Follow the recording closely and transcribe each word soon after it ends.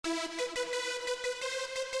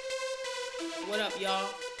What up, y'all?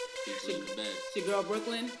 It's your girl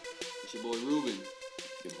Brooklyn. It's your boy Rubyn.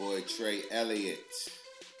 Your boy Trey, Elliot.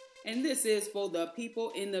 And this is for the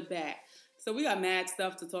people in the back. So we got mad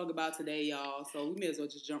stuff to talk about today, y'all. So we may as well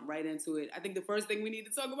just jump right into it. I think the first thing we need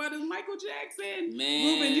to talk about is Michael Jackson.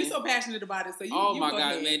 Man. Rubyn, you're so passionate about it. So you oh you my go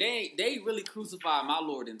God, ahead. man. They really crucified my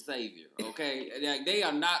Lord and Savior, okay? Like, they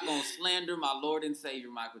are not going to slander my Lord and Savior,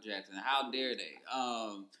 Michael Jackson. How dare they?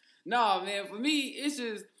 No, man, for me, it's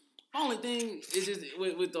just, the only thing is just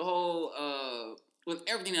with the whole, with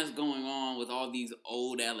everything that's going on, with all these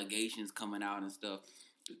old allegations coming out and stuff,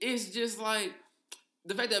 it's just like,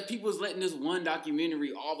 the fact that people's letting this one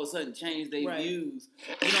documentary all of a sudden change their views,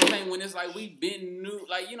 you know what I'm saying? When it's like we've been new,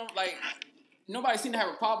 like, you know, like nobody seemed to have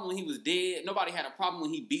a problem when he was dead. Nobody had a problem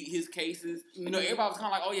when he beat his cases. Mm-hmm. You know, everybody was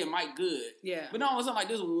kind of like, oh yeah, Mike good. Yeah. But all of a sudden, like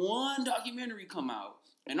this one documentary come out,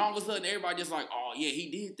 and all of a sudden everybody just like, oh yeah, he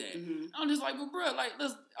did that. Mm-hmm. I'm just like, but bro, like,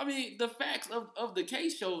 the facts of the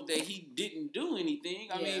case show that he didn't do anything.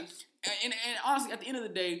 I mean. And honestly, at the end of the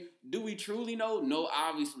day, do we truly know? No,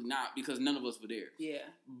 obviously not, because none of us were there. Yeah.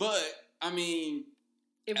 But I mean,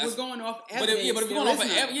 if we're going off evidence, if we're going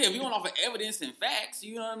off of evidence and facts,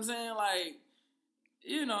 you know what I'm saying? Like,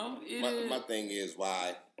 you know, my thing is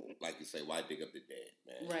why, like you say, why dig up the dead,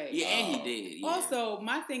 man? Right. Yeah, and he did. Yeah. Also,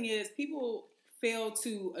 my thing is people fail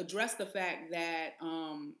to address the fact that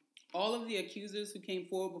all of the accusers who came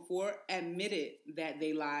forward before admitted that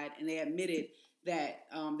they lied, and they admitted that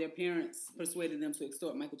their parents persuaded them to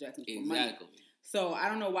extort Michael Jackson for money. Exactly. So I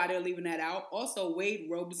don't know why they're leaving that out. Also, Wade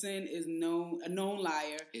Robson is a known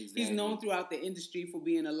liar. Exactly. He's known throughout the industry for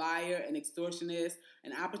being a liar, an extortionist,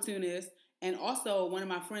 an opportunist. And also, one of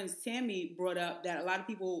my friends, Tammy, brought up that a lot of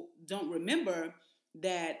people don't remember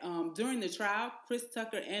that during the trial, Chris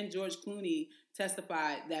Tucker and George Clooney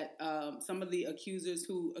testified that some of the accusers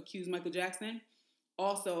who accused Michael Jackson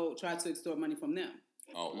also tried to extort money from them.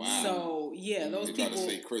 Oh, wow. So, yeah, those you people... You got to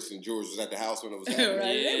say Chris and George was at the house when it was happening.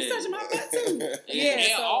 Right? Yeah. They was touching my butt, too. And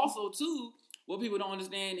so, also, too, what people don't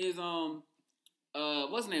understand is,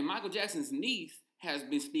 what's her name? Michael Jackson's niece has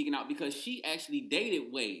been speaking out because she actually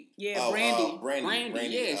dated Wade. Yeah, Brandy. Brandy.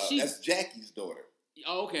 Yeah, that's Jackie's daughter.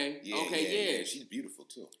 Oh, okay. Yeah. She's beautiful,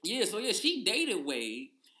 too. Yeah, so, she dated Wade.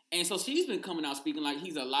 And so she's been coming out speaking like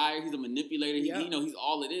he's a liar, he's a manipulator, he's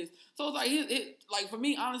all of this. So it's like, like for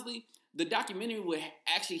me, honestly... The documentary would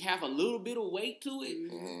actually have a little bit of weight to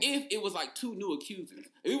it if it was like two new accusers.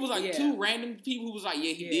 If it was like two random people who was like,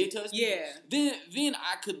 yeah, he did touch me. Yeah. Then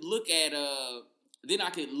I could look at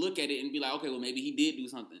it and be like, okay, well maybe he did do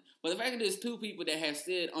something. But the fact that there's two people that have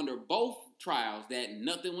said under both trials that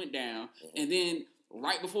nothing went down, and then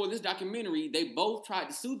right before this documentary, they both tried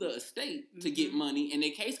to sue the estate to get money, and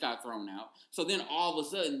their case got thrown out. So then all of a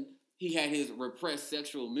sudden, he had his repressed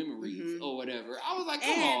sexual memories or whatever. I was like,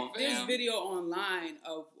 come on, fam. There's video online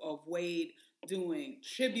of Wade doing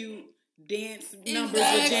tribute dance numbers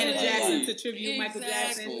with Janet Jackson to tribute Michael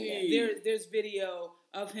Jackson. There's video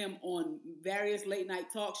of him on various late night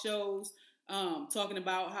talk shows talking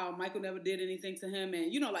about how Michael never did anything to him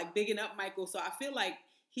and, you know, like bigging up Michael. So I feel like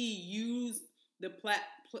he used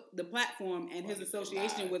the platform and his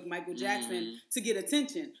association with Michael Jackson to get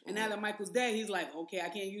attention. And now that Michael's dead, he's like, okay, I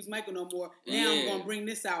can't use Michael no more. Now I'm going to bring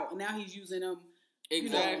this out. And now he's using them.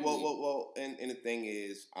 Exactly. Well, and the thing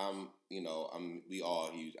is, we all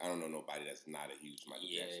huge. I don't know nobody that's not a huge Michael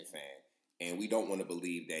Jackson fan. And we don't want to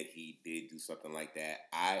believe that he did do something like that.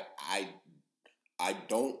 I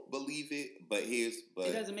don't believe it, but it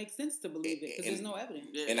doesn't make sense to believe it because there's no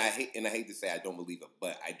evidence. And I hate to say I don't believe it,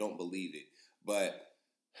 but I don't believe it. But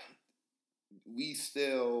we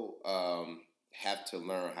still have to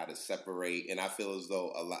learn how to separate, and I feel as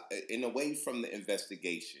though a lot, in a way, from the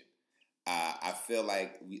investigation, I feel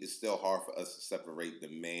like it's still hard for us to separate the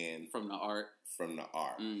man from the art.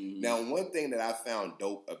 Mm-hmm. Now, one thing that I found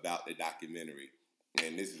dope about the documentary,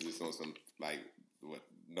 and this is just on some like what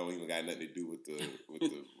no even got nothing to do with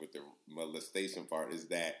the molestation part, is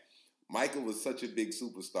that Michael was such a big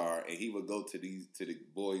superstar, and he would go to the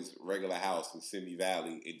boys' regular house in Simi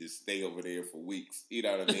Valley and just stay over there for weeks. You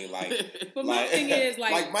know what I mean? Like, but my thing is,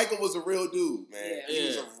 like Michael was a real dude, man. Yeah. He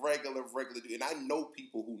was a regular dude, and I know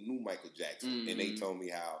people who knew Michael Jackson, and they told me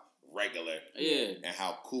how regular and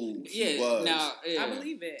how cool he was. Now, I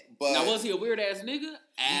believe it. But now, was he a weird ass nigga?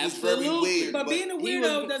 Absolutely. Very weird. But being a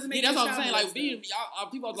weirdo doesn't make that's sense. what I'm saying.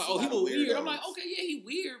 Like, people are like, oh, he was weird. I'm like, okay, yeah, he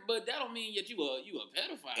weird, but that don't mean that you a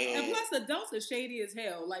pedophile. And plus, adults are shady as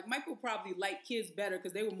hell. Like, Michael probably liked kids better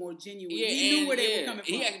because they were more genuine. He knew where they were coming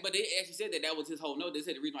from. But they actually said that was his whole note. They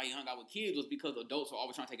said the reason why he hung out with kids was because adults were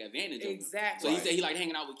always trying to take advantage of him. Exactly. So he said he liked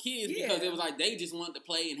hanging out with kids because it was like they just wanted to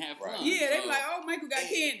play and have fun. Yeah, they were like, oh, Michael got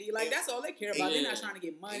candy. Like, that's all they care about. They're not trying to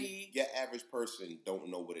get money. Your average person don't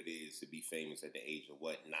know what it is to be famous at the age of,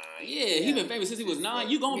 9? Yeah, he been famous since he was 9.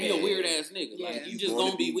 You gonna be a weird-ass nigga. Yeah. Like, you just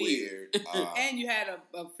gonna be weird. And you had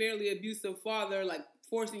a fairly abusive father, like,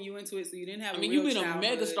 forcing you into it, so you didn't have you've been a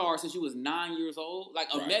mega star since you was 9 years old. Like,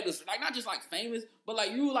 a mega star. Like, not just, like, famous, but,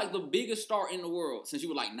 like, you were, like, the biggest star in the world since you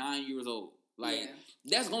were, like, 9 years old. Like,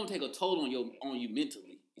 that's gonna take a toll on you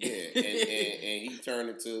mentally. Yeah, and he turned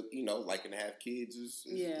into, liking to have kids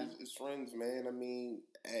as friends, man. I mean,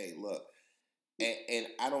 hey, look. And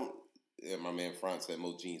I don't... my man Franz said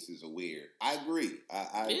most geniuses are weird. I agree.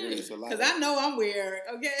 I agree. Because I know I'm weird,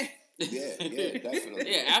 okay? Yeah,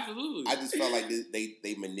 definitely. Yeah, absolutely. I just felt like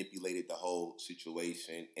they manipulated the whole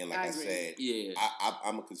situation. And like I said,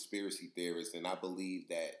 I'm a conspiracy theorist, and I believe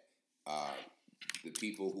that the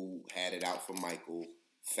people who had it out for Michael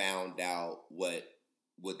found out what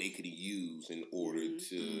they could use in order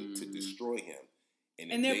to destroy him.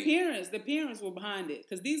 And their parents were behind it,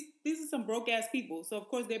 because these are some broke ass people. So of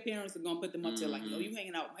course their parents are gonna put them up to, like, you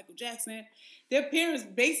hanging out with Michael Jackson. Their parents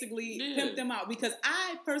basically pimped them out, because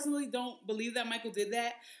I personally don't believe that Michael did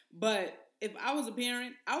that. But if I was a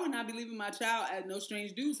parent, I would not be leaving my child at no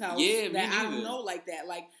strange dude's house that I don't know like that.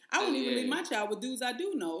 Like, I wouldn't even leave my child with dudes I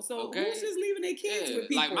do know. So who's just leaving their kids with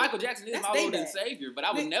people? Like, Michael Jackson is my Lord and Savior, but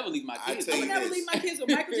I would never leave my kids. I would never leave my kids with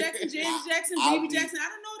Michael Jackson, James Jackson, Baby Jackson. I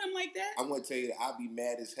don't know them like that. I'm going to tell you, I'd be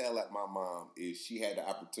mad as hell at my mom if she had the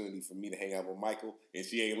opportunity for me to hang out with Michael and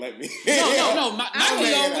she ain't let me. No. My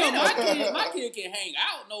kid can hang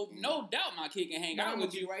out. No doubt my kid can hang out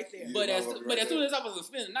with you. Right there. But as soon as I was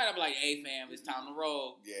spending the night, I'd be like, hey, fam, it's time to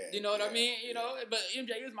roll. Yeah. You know what I mean? But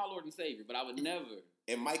MJ is my Lord and Savior, but I would never.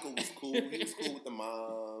 And Michael was cool. He was cool with the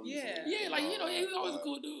moms. Yeah. He was always a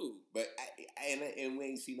cool dude. But and we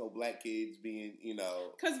ain't see no black kids being,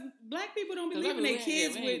 Because black people don't be leaving their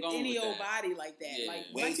kids with any old body like that. Yeah.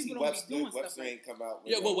 Like, black people don't be doing stuff ain't come out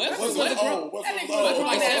with that. But Webster was like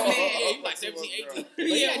 17,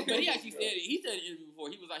 18. But he actually said it. He said it in the interview before.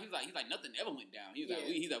 He was like nothing ever went down.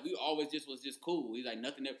 He's like we always was just cool. He's like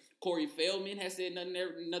nothing ever. Corey Feldman has said nothing ever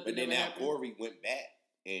happened. But then now Corey went back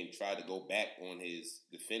and tried to go back on his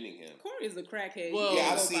defending him. Corey is a crackhead. Well,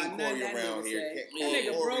 I've seen Corey around here. That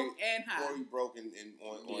nigga broke and high. Corey broke on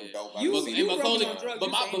dope.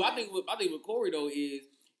 But I think with Corey though is,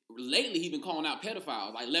 lately he been calling out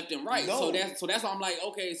pedophiles like left and right. So that's why I'm like,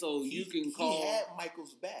 okay, so you can call. He had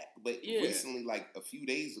Michael's back, but recently, like a few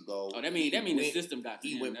days ago, that mean the system got to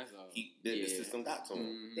him. The system got to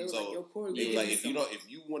him. They was like, yo, Corey, they was like, if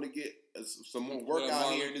you want to get some more work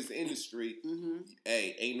out here in this industry,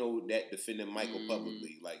 hey, ain't no that defending Michael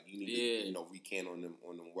publicly. Like, you need to recant on them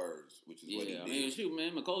words, which is what he did. I mean, shoot,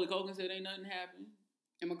 man, Macaulay Culkin said ain't nothing happened.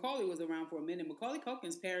 And Macaulay was around for a minute. Macaulay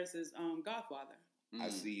Culkin's Paris's godfather. I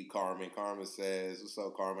see you, Carmen. Carmen says, "What's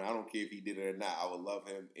up, Carmen? I don't care if he did it or not. I would love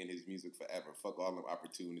him in his music forever. Fuck all the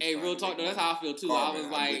opportunities." Hey, real talk though. That's how I feel too. Carmen,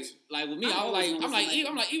 I was like with me, I'm like,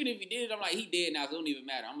 even if he did it, I'm like, he dead now, so it don't even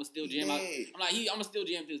matter. I'm gonna still jam out. I'm gonna still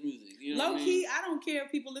jam to his music. You know Low key, I don't care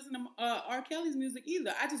if people listen to R. Kelly's music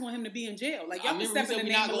either. I just want him to be in jail. Like, y'all been stepping the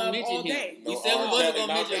name of love all day. We said we wasn't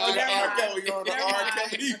gonna mention R. Kelly. You're on the R.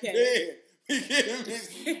 Kelly bed.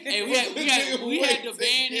 Hey, we had to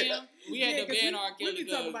ban him. We had to ban R. Kelly. We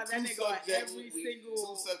be talking about that nigga on every single.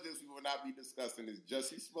 Two subjects we will not be discussing is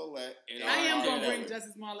Jussie Smollett. I am gonna bring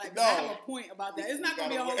Jussie Smollett. I have a point about that. It's not gonna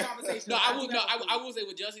be a whole conversation. No, I will say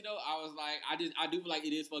with Jussie though, I was like, I do feel like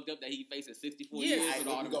it is fucked up that he faces 64 years with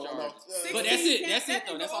all the charges. But that's it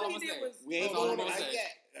though. That's all I'm gonna say. We ain't going on like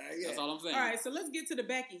that. That's all I'm saying. All right, so let's get to the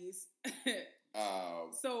Beckys.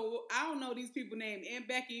 So I don't know these people named Aunt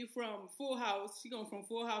Becky from Full House. She going from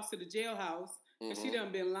Full House to the jailhouse. And she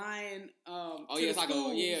done been lying. It's like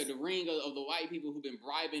the ring of the white people who've been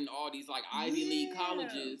bribing all these like Ivy League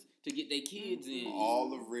colleges to get their kids in. All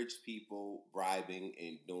the rich people bribing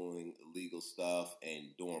and doing illegal stuff and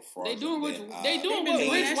doing fraud. They doing what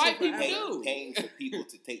rich white people do. Paying for people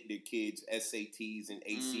to take their kids SATs and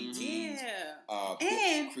ACTs.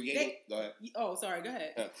 And creating. Go ahead. Oh, sorry. Go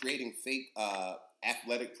ahead. Creating fake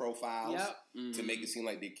athletic profiles to make it seem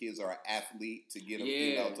like their kids are an athlete, to get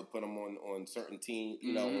them, to put them on certain teams,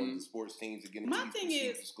 on the sports teams, to get them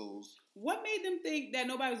to schools. What made them think that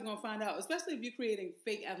nobody was going to find out, especially if you're creating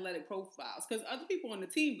fake athletic profiles? Because other people on the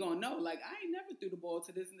team going to know, like, I ain't never threw the ball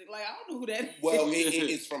to this. Like, I don't know who that is. Well,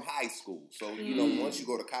 it's from high school. So, once you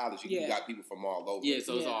go to college, you got people from all over. Yeah,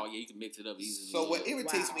 so it's all, you can mix it up easily. So what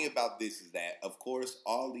irritates me about this is that, of course,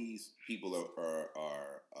 all these people are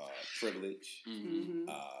privileged,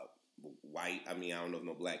 white. I mean, I don't know if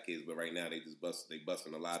no black kids, but right now they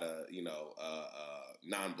busting a lot of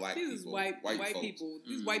non-black people, white people.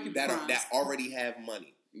 These white people that already have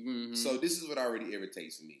money. Mm-hmm. So this is what already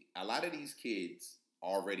irritates me. A lot of these kids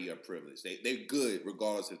already are privileged. They're good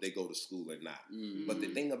regardless if they go to school or not. Mm-hmm. But the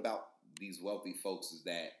thing about these wealthy folks is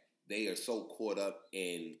that they are so caught up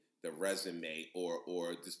in the resume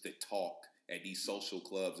or just the talk at these social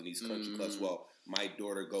clubs and these country clubs. Well, my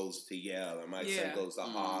daughter goes to Yale and my son goes to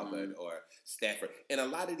Harvard or Stanford. And a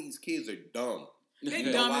lot of these kids are dumb.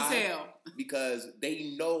 They're dumb as hell. Because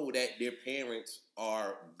they know that their parents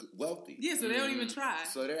are wealthy. Yeah, so they don't even try.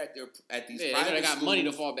 So they're at these private they got schools, money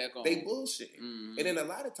to fall back on. They bullshit. Mm-hmm. And then a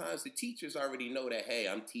lot of times the teachers already know that, hey,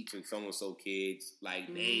 I'm teaching so-and-so kids.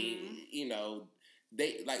 Like, they,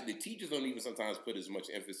 the teachers don't even sometimes put as much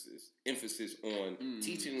emphasis on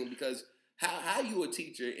teaching them because how you a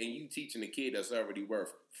teacher and you teaching a kid that's already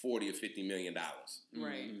worth $40 or $50 million,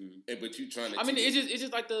 right? But you trying to. I mean, it's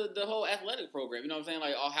just like the whole athletic program. You know what I'm saying?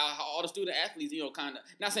 Like how all the student athletes, kind of.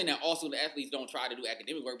 Not saying that all student athletes don't try to do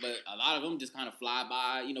academic work, but a lot of them just kind of fly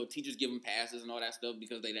by. Teachers give them passes and all that stuff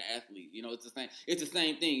because they're the athlete. It's the same. It's the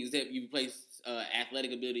same thing except you replace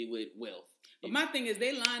athletic ability with wealth. But my thing is,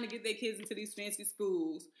 they lying to get their kids into these fancy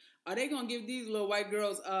schools. Are they gonna give these little white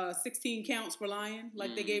girls 16 counts for lying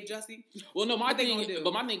like they gave Jussie? Well, no, my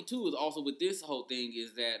thing too is also with this whole thing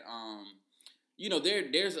is that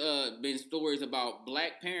there's been stories about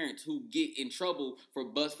black parents who get in trouble for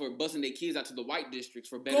busing their kids out to the white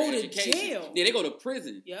districts for better education. Jail. Yeah, they go to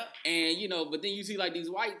prison. Yep. And but then you see like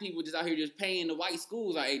these white people just out here just paying the white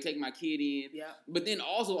schools like, hey, take my kid in. Yep. But then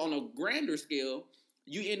also on a grander scale,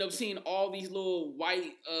 you end up seeing all these little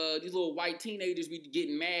white teenagers be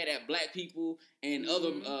getting mad at black people and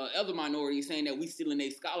other minorities saying that we stealing their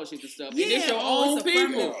scholarships and stuff. Yeah, and it's your own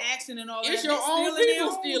people. Action and all it's that. your own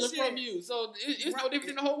people stealing shit from you. So it's no different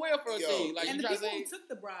than the whole welfare thing. Like and you the try people to say, who took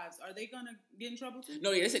the bribes, are they gonna get in trouble too? No,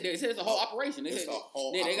 yeah, they said it's a whole operation.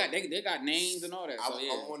 They got names and all that. So,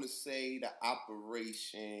 I want to say the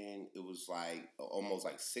operation, it was like almost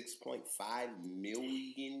like $6.5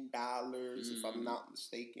 million, if I'm not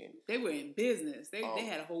mistaken. They were in business. They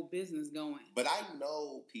had a whole business going. But I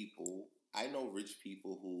know rich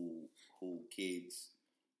people who kids,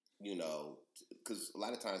 because a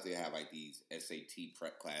lot of times they have like these SAT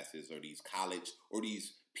prep classes or these college or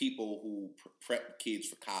these people who prep kids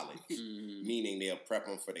for college, meaning they'll prep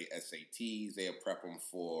them for their SATs, they'll prep them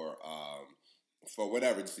for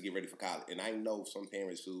whatever just to get ready for college. And I know some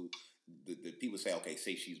parents who the people say, okay,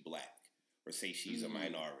 say she's black. Or say she's a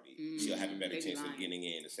minority, she'll have a better chance of getting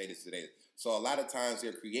in. To say this today, so a lot of times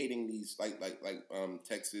they're creating these like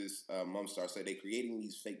Texas Mumstar said, they're creating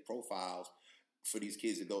these fake profiles for these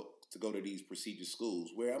kids to go to these prestigious schools.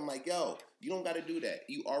 Where I'm like, yo, you don't got to do that.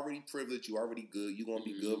 You already privileged. You already good. You gonna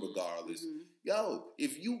be good regardless. Yo,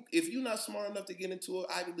 if you're not smart enough to get into an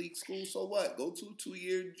Ivy League school, so what? Go to a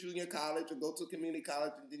 2-year junior college or go to a community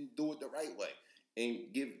college and then do it the right way.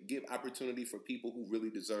 And give opportunity for people who really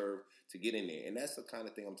deserve to get in there. And that's the kind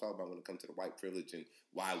of thing I'm talking about when it comes to the white privilege and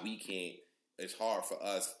why we can't. It's hard for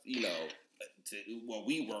us,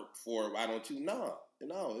 we work for. Why don't you? No,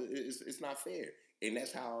 it's not fair. And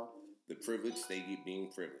that's how the privileged they get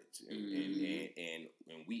being privileged, and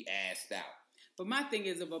we asked out. But my thing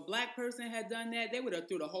is, if a black person had done that, they would have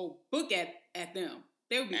threw the whole book at them.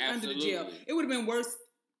 They would be under the jail. It would have been worse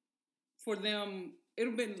for them. It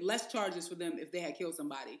would have been less charges for them if they had killed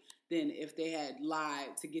somebody than if they had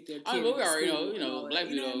lied to get their kid. I mean, we already know, black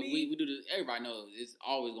people, I mean? we do this. Everybody knows it's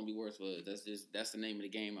always gonna be worse for us. That's the name of the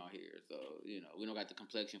game out here. So we don't got the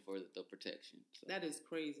complexion for the protection. So. That is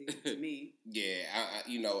crazy to me. Yeah, I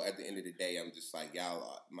at the end of the day, I'm just like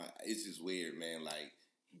y'all. It's just weird, man. Like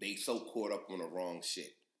they so caught up on the wrong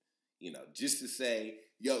shit. Just to say,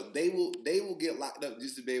 yo, they will get locked up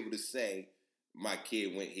just to be able to say, my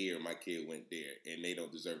kid went here, my kid went there, and they don't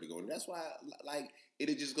deserve to go. And that's why,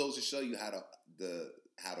 it just goes to show you how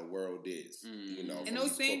the world is. And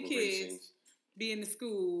those same kids be in the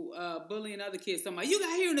school bullying other kids. Somebody, you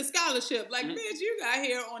got here on a scholarship. Like, bitch, you got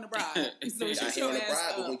here on a bribe. So you got here on a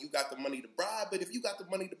bribe, but when you got the money to bribe, but if you got the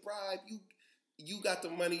money to bribe, you got the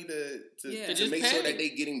money to make sure that they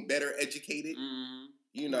getting better educated.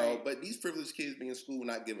 But these privileged kids be in school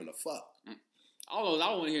not giving a fuck. Although I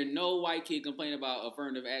don't want to hear no white kid complain about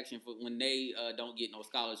affirmative action for when they don't get no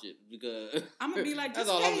scholarship because I'm gonna be like, just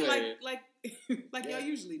pay like y'all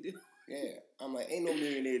usually do. Yeah, I'm like, ain't no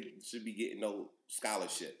millionaire should be getting no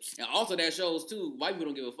scholarships. And also that shows too, white people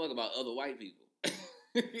don't give a fuck about other white people.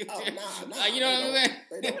 Nah. You know what I'm saying?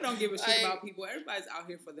 People don't give a shit about people. Everybody's out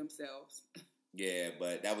here for themselves. Yeah,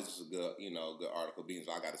 but that was just a good, good article. Being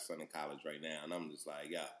so I got a son in college right now, and I'm just like,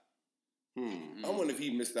 yeah. I wonder if he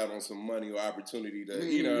missed out on some money or opportunity to,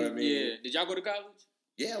 you know what I mean? Yeah. Did y'all go to college?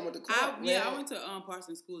 Yeah, I went to Clark. I went to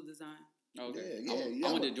Parsons School of Design. Okay. Yeah.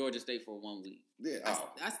 I went to Georgia State for 1 week. Yeah,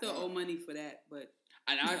 I still owe money for that, but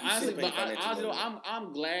and honestly,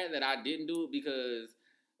 I'm glad that I didn't do it because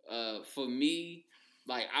for me,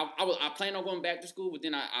 like I planned on going back to school, but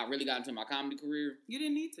then I really got into my comedy career. You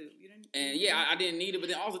didn't need to. And yeah, I didn't need it, but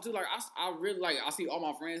then also too, like I really like I see all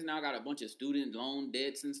my friends now got a bunch of student loan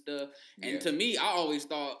debts and stuff. And to me, I always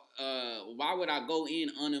thought, why would I go in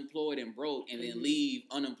unemployed and broke and then leave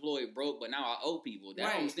unemployed broke, but now I owe people?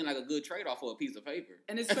 That don't seem like a good trade off for a piece of paper.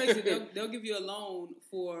 And it's crazy. They'll give you a loan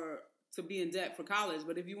to be in debt for college,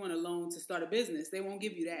 but if you want a loan to start a business, they won't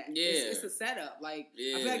give you that. Yeah, it's a setup. Like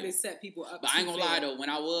I feel like they set people up. But I ain't gonna lie though, when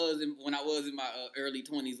I was in my early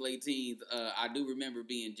 20s, late teens, I do remember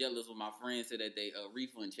being jealous when my friends said that they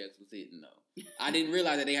refund checks was hitting though. I didn't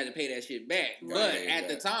realize that they had to pay that shit back. But at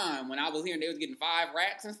the time when I was hearing they was getting 5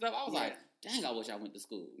 racks and stuff, I was like, dang, I wish I went to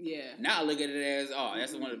school. Yeah. Now I look at it as,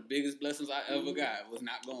 that's one of the biggest blessings I ever got was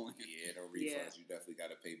not going. Yeah, no refunds. You definitely got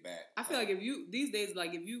to pay back. I feel like if you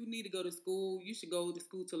need to go to school, you should go to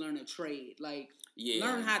school to learn a trade. Like,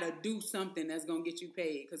 learn how to do something that's going to get you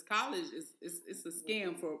paid. Because college it's a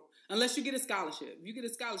scam unless you get a scholarship. If you get a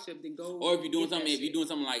scholarship, then go. Or if you're doing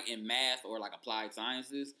something like in math or like applied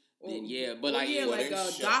sciences. Then a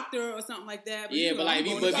doctor or something like that. But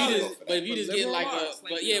if you just get like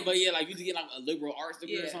a liberal arts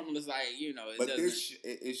degree or something, it's like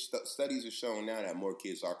studies are showing now that more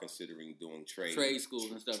kids are considering doing trade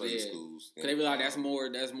schools and stuff. Schools, because they realize that's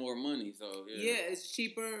more money. So it's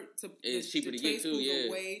cheaper to get too.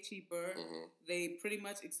 Are way cheaper. Mm-hmm. They pretty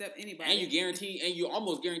much accept anybody, and you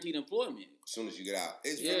almost guaranteed employment as soon as you get out. For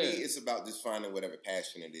me, it's about just finding whatever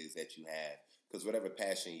passion it is that you have. Because whatever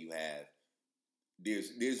passion you have,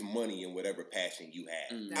 there's money in whatever passion you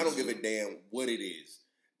have. Mm-hmm. I don't give a damn what it is.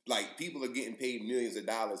 Like, people are getting paid millions of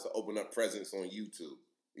dollars to open up presents on YouTube.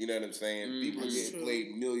 You know what I'm saying? Mm-hmm. People are getting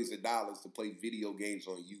paid millions of dollars to play video games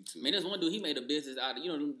on YouTube. Man, there's one dude, he made a business out of,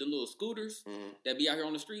 the little scooters that be out here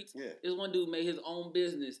on the streets? Yeah. This one dude made his own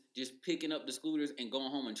business just picking up the scooters and going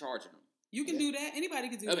home and charging them. You can do that. Anybody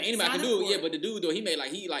can do that. Anybody can do it, but the dude though, he went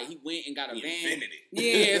and got a van. Invented it.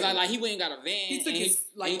 Yeah, it's like he went and got a van. He took it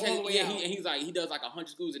all the way out. And he's like, he does like 100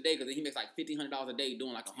 scooters a day because he makes like $1,500 a day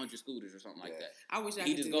doing like 100 scooters or something like that. I wish I could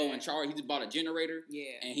He just do go that. And charge. He just bought a generator.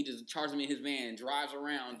 Yeah, and he just charges them in his van and drives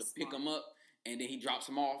around to pick them up, and then he drops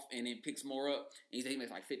them off and then picks more up. And he said he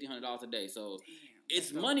makes like $1,500 a day. So.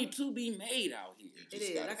 It's money to be made out here. You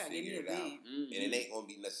just gotta figure it out. Mm-hmm. And it ain't gonna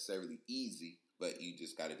be necessarily easy. But you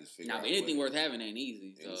just got to just figure out. Anything worth having ain't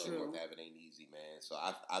easy. Anything worth having ain't easy, man. So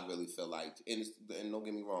I really feel like, and don't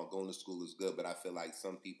get me wrong, going to school is good, but I feel like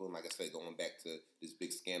some people, and like I said, going back to this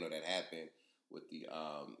big scandal that happened with the,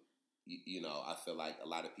 I feel like a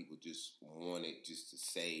lot of people just wanted just to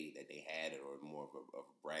say that they had it, or more of a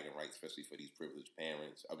bragging right, especially for these privileged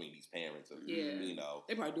parents. I mean, these parents,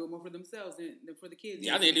 they probably do it more for themselves than for the kids.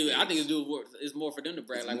 Yeah, I think it's more for them to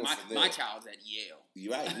brag. Like my child's at Yale.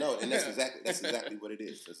 You're right. No, and that's exactly what it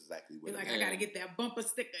is. That's exactly what it is. I gotta get that bumper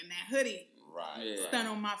sticker and that hoodie. Right. Yeah. Stun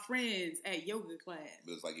on my friends at yoga class.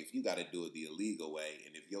 But it's like, if you got to do it the illegal way,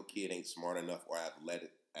 and if your kid ain't smart enough or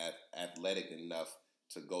athletic enough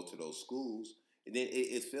to go to those schools, and then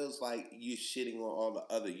it feels like you're shitting on all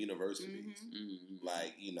the other universities,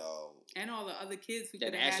 like and all the other kids who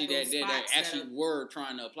that actually were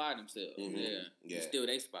trying to apply themselves. Mm-hmm. Yeah, still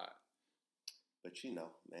they spot. But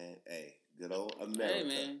man, hey, good old America. Hey,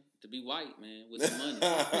 man, to be white, man, with some money.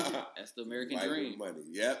 That's the American dream. With money,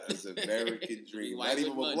 yep, that's the American dream. Not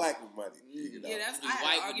even with black with money. Yeah, I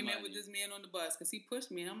had an argument with this man on the bus because he pushed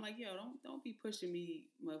me, and I'm like, yo, don't be pushing me,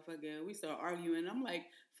 motherfucker. We started arguing. I'm like,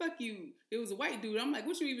 fuck you. It was a white dude. I'm like,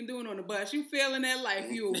 what you even doing on the bus? You failing that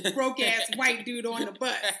life. You a broke ass white dude on the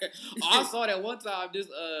bus. I saw that one time. This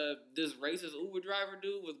racist Uber driver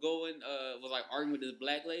dude was like arguing with this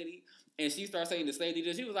black lady. And she started saying the same thing.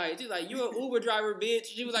 She was like, you're an Uber driver, bitch.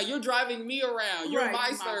 She was like, you're driving me around. You're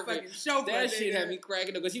my servant. That shit had me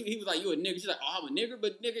cracking up. Because he was like, you a nigger. She's like, oh, I'm a nigger.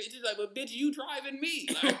 But nigger, she's like, but bitch, you driving me.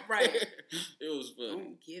 Like, right. It was funny.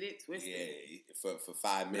 Don't get it twisted. Yeah, for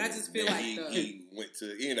 5 minutes. But I just feel like he went to,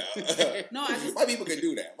 No, I just... White people can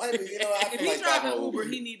do that. I if feel he's driving Uber,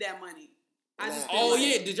 he need that money.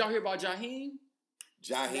 Did y'all hear about Jaheim?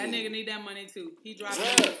 That nigga need that money too. He driving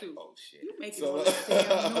Uber too. Oh shit! You making all this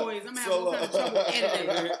damn noise. I'm having all kind of trouble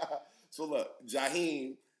editing. So look,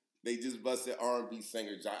 Jaheim, they just busted R&B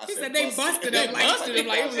singer. He said they busted him. Like it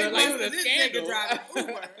was a scandal.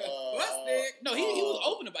 Busted. No, he was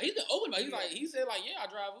open about it. He's been open about it. He said like, yeah, I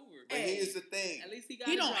drive Uber. But here's the thing. At least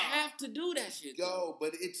he don't have to do that shit. Yo,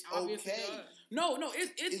 but it's Obviously okay. No,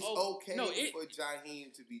 it's okay for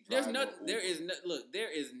Jaheim to be driving.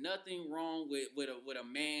 There is nothing wrong with a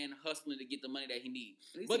man hustling to get the money that he needs.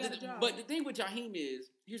 But the thing with Jaheim is,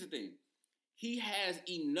 here's the thing. He has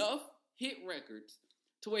enough hit records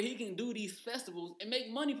to where he can do these festivals and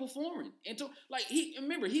make money performing. And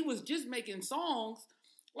he was just making songs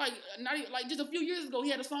like just a few years ago.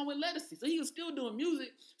 He had a song with Lettucey, so he was still doing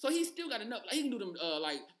music. So he still got enough. Like he can do them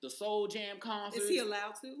like the Soul Jam concerts. Is he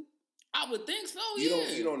allowed to? I would think so.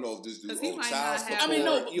 You don't know if this dude owes child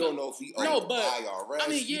support. You don't know if he owes IRS. I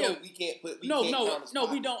mean, yeah. We can't we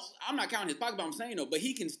don't. I'm not counting his pocket, but I'm saying though. But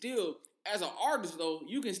he can still. As an artist, though,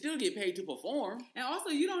 you can still get paid to perform. And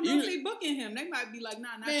also, you don't know if they booking him. They might be like, nah,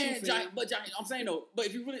 not you. I'm saying, though, but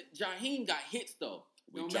if you really... Jaheim got hits, though.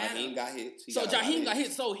 Jaheim got hits. Jaheim got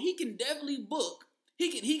hits, so he can definitely book...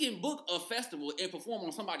 He can book a festival and perform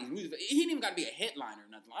on somebody's music. He ain't even got to be a headliner or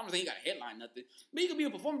nothing. I'm not saying he got a headline nothing, but he could be a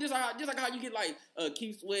performer just like how you get like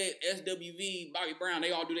Keith Sweat, SWV, Bobby Brown.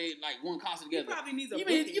 They all do one concert together. He probably needs a You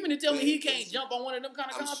mean to tell me he can't jump on one of them kind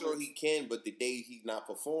of concerts? I'm sure he can, but the day he's not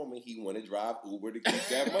performing, he want to drive Uber to keep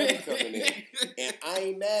that money coming in. And I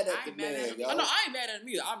ain't mad at the man, yo. No, I ain't mad at him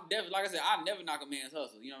either. I'm definitely, like I said, I never knock a man's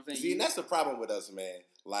hustle. You know what I'm saying? See, and that's the problem with us, man.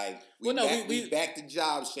 Like, we back to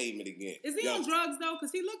job shaming again. Is he on drugs, though?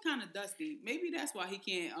 Because he looked kind of dusty. Maybe that's why he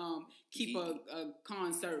can't keep a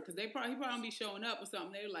concert. Because he probably don't be showing up or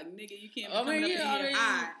something. They're like, nigga, you can't be coming up in here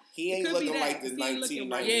high. He ain't looking like the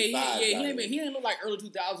 1995. He ain't look like early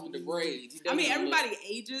 2000s with the braids. I mean, everybody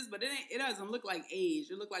ages, but it doesn't look like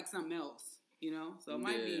age. It look like something else. You know, so it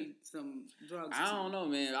might be some drugs. I don't know,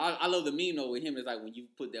 man. I love the meme though with him. It's like when you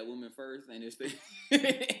put that woman first, and it's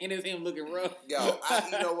him looking rough. Yo,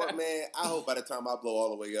 you know what, man? I hope by the time I blow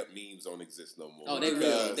all the way up, memes don't exist no more. Oh, they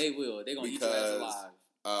will. They're gonna eat your ass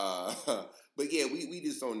alive. But yeah, we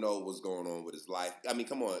just don't know what's going on with his life. I mean,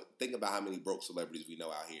 come on, think about how many broke celebrities we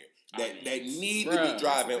know out here that need to be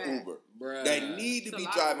driving Uber. That need to be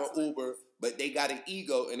driving Uber. But they got an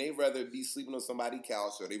ego, and they rather be sleeping on somebody's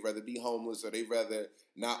couch, or they rather be homeless, or they rather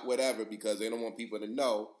not whatever because they don't want people to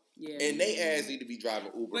know. Yeah. And they ass need to be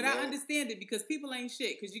driving Uber. But man. I understand it because people ain't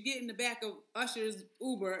shit. Because you get in the back of Usher's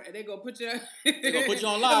Uber and they go put you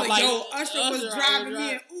on live. Like, yo, Usher was driving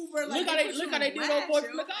me in Uber. Like, look how they did that boy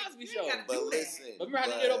from the Cosby Show. But listen. But remember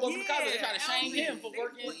how they did that boy from the Cosby? They tried to shame him for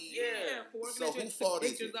working. So who fault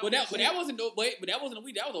is it? But that wasn't a weed. That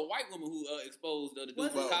was a white woman who exposed the dude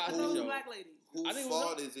from the Cosby Show. Black lady. Whose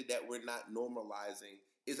fault is it that we're not normalizing?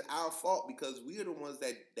 It's our fault because we are the ones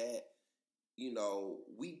that you know,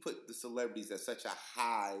 we put the celebrities at such a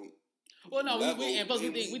high. Well, no, level, and plus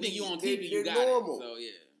we think you on TV, you got normal. It. So yeah.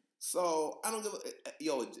 So I don't give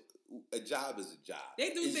a job is a job.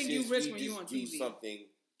 They do think you rich when you on TV. Do something.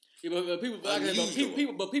 Yeah,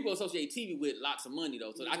 but people associate TV with lots of money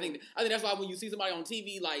though. So I think that's why when you see somebody on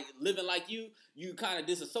TV like living like you kind of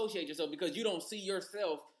disassociate yourself because you don't see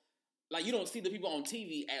yourself like you don't see the people on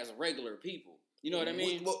TV as regular people. You know what I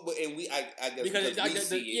mean? I guess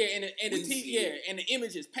because and the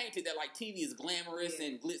image is painted that like TV is glamorous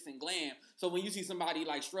and glitz and glam. So when you see somebody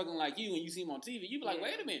like struggling like you and you see them on TV, you be like,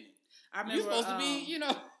 wait a minute. I remember, you're supposed to be, you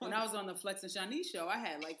know. When I was on the Flex and Shanice show, I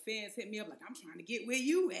had like fans hit me up like, I'm trying to get where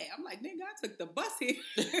you at. I'm like, nigga, I took the bus here.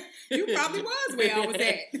 You probably was where I was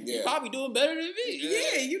at. Yeah. You probably doing better than me.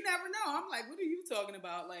 Yeah, you never know. I'm like, what are you talking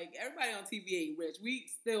about? Like, everybody on TV ain't rich. We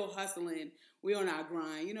still hustling. We on our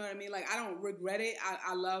grind. You know what I mean? Like, I don't regret it.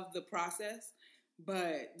 I love the process.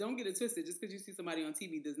 But don't get it twisted. Just because you see somebody on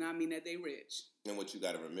TV does not mean that they rich. And what you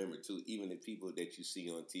got to remember, too, even the people that you see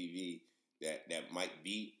on TV that might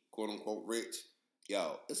be, quote-unquote, rich,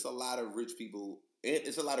 yo, it's a lot of rich people.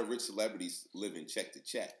 It's a lot of rich celebrities living check to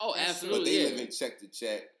check. Oh, absolutely. But they live in check to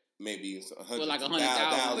check. Maybe it's like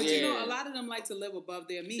 100,000. But you know, a lot of them like to live above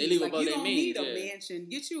their means. They live like above their means. You don't need a mansion.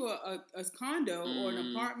 Get you a condo or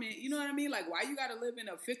an apartment. You know what I mean? Like, why you got to live in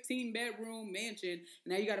a 15-bedroom mansion?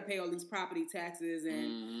 And now you got to pay all these property taxes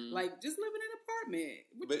and like just live in an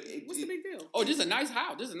apartment. What's the big deal? Oh, just a nice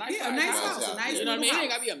house. Just a nice house. A nice you know what I mean? It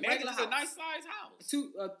ain't got to be a mansion. It's a nice size house.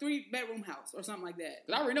 A 3-bedroom house or something like that.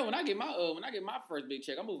 Because I already know when I get my first big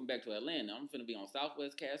check, I'm moving back to Atlanta. I'm finna be on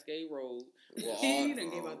Southwest Cascade Road.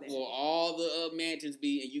 Where all the mansions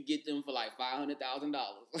be, and you get them for like $500,000.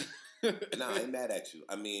 Nah, I ain't mad at you.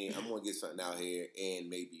 I mean, I'm gonna get something out here, and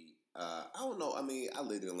maybe I don't know. I mean, I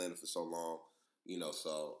lived in Atlanta for so long, you know,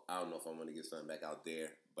 so I don't know if I'm gonna get something back out there,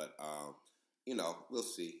 but you know, we'll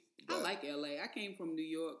see. But I like LA. I came from New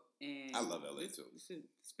York. And I love LA too.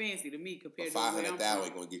 It's fancy to me compared to $500,000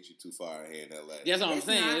 ain't gonna get you too far here in LA. That's what I'm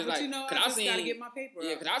saying. Not, it's but like, you know, I just gotta get my paper.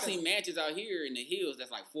 Yeah, because I've seen mansions out here in the hills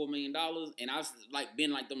that's like $4 million, and I've like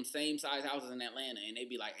been like them same size houses in Atlanta, and they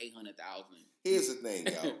be like $800,000. Here's the thing,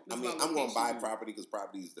 yo. I mean, I'm gonna buy property because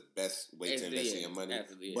property is the best way to invest in your money.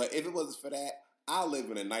 Absolutely. But if it wasn't for that, I'll live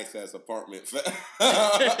in a nice ass apartment.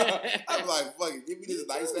 I'm like, fuck it, give me this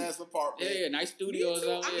nice ass apartment. Yeah, nice studios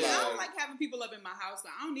out there. I mean, I don't like having people up in my house.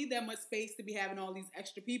 I don't need that much space to be having all these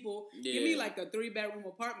extra people. Yeah. Give me like a 3-bedroom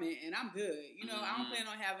apartment and I'm good. You know, I don't plan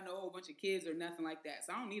on having a whole bunch of kids or nothing like that.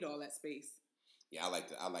 So I don't need all that space. Yeah, I like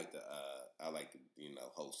to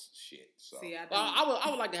host shit. So see, I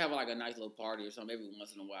would like to have like a nice little party or something every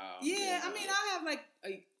once in a while. Yeah, I mean, I have like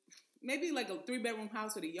maybe like a 3-bedroom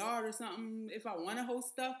house with a yard or something if I want to host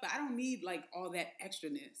stuff, but I don't need like all that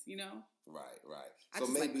extraness, you know? Right. I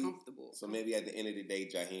just like comfortable. So maybe at the end of the day,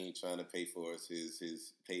 Jaheim trying to pay for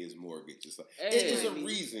his mortgage. It's a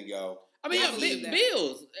reason, yo. I mean,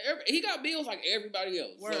 bills. He got bills like everybody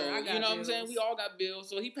else. Word, so, I got you know bills. what I'm saying? We all got bills,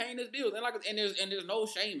 so he paying his bills, and there's no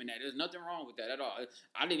shame in that. There's nothing wrong with that at all.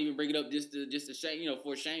 I didn't even bring it up just to shame,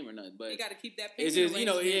 for shame or nothing. But you got to keep that. It's just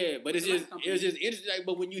but it's just interesting. Like,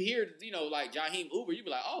 but when you hear like Jaheim Uber, you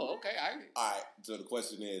be like, oh, okay, all right. So the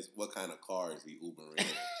question is, what kind of car is he Ubering?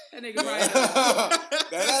 That nigga right.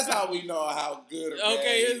 That's how we know how good.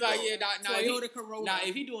 Okay, it's like Toyota Corolla. Now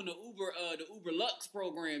if he doing the Uber Lux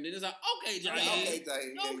program, then it's like okay,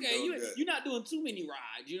 Jaheim. Okay, you're not doing too many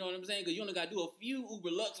rides. You know what I'm saying? Because you only got to do a few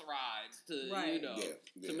Uber Lux rides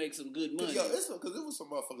to make some good money. Yo, because it was some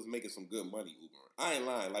motherfuckers making some good money Ubering. I ain't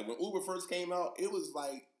lying. Like when Uber first came out, it was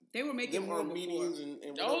like they were making more meetings and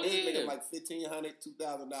they were making like $1,500,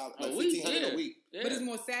 $2,000, like $1,500 a week. Yeah. But it's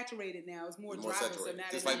more saturated now. It's more drivers, so now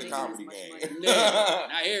just like the comedy game.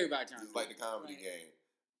 Not everybody trying. Just like the comedy game.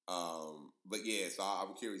 But yeah, so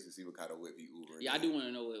I'm curious to see what kind of whip he Uber. Yeah, I do want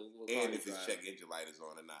to know what and if his check engine light is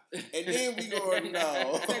on or not. And then we gonna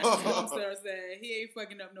know. Said he ain't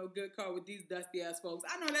fucking up no good car with these dusty ass folks.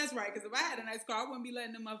 I know that's right, because if I had a nice car, I wouldn't be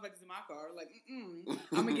letting them motherfuckers in my car. Like,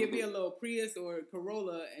 I'm gonna get me a little Prius or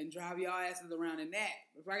Corolla and drive y'all asses around in that.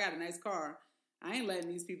 If I got a nice car, I ain't letting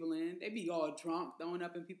these people in. They be all drunk, throwing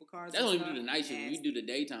up in people's cars. That's only do the night shift. When you do the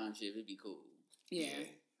daytime shift, it'd be cool. Yeah.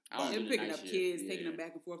 They're picking up kids, taking them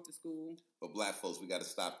back and forth to school. But black folks, we got to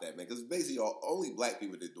stop that, man. Because basically, only black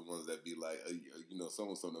people are the ones that be like,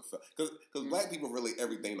 so-and-so. Because black people really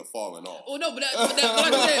everything to falling off. Oh, no, but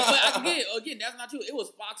again, that's not true. It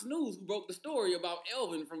was Fox News who broke the story about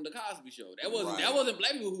Elvin from The Cosby Show. That wasn't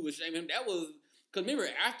black people who was shaming him. That was... Because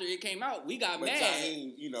remember, after it came out, we got mad.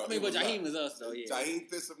 Jaheim, but Jaheim was us, though, yeah.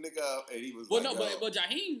 Jaheim pissed some nigga up, and he was but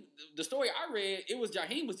Jaheim, the story I read, it was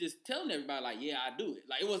Jaheim was just telling everybody, like, yeah, I do it.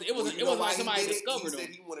 Like, it wasn't like somebody discovered him. He said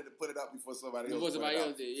he wanted to put it up before somebody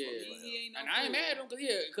else did, yeah. And I ain't mad at him,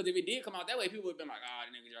 because if it did come out that way, people would have been like,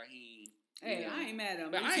 the nigga Jaheim. Hey, I ain't mad at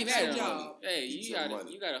him. But I ain't mad at him. Hey,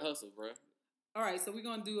 you gotta hustle, bro. All right, so we're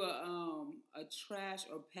going to do a trash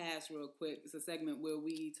or pass real quick. It's a segment where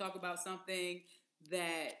we talk about something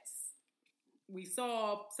that we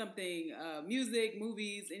saw, something, music,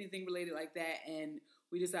 movies, anything related like that, and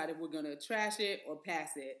we decided we're going to trash it or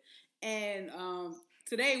pass it. And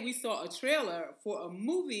today we saw a trailer for a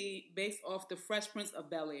movie based off The Fresh Prince of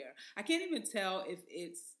Bel-Air. I can't even tell if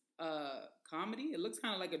it's comedy. It looks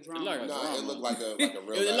kind of like a drama. It looked like a real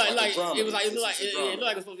drama. It looked like it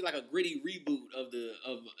was supposed to be like a gritty reboot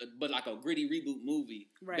but like a gritty reboot movie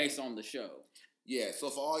based on the show. Yeah, so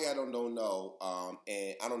for all y'all don't know,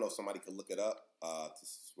 and I don't know if somebody could look it up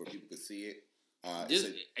where people could see it.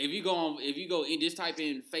 If you go in, just type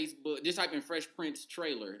in Facebook, just type in Fresh Prince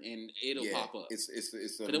trailer, and it'll pop up.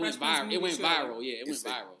 It went viral. It went viral. Yeah, it went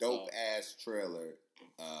viral. Dope ass trailer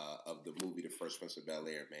of the movie The Fresh Prince of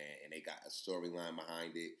Bel-Air, man, and they got a storyline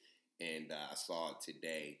behind it, and I saw it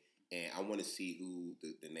today, and I want to see who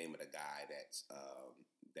the name of the guy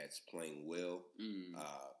that's playing Will.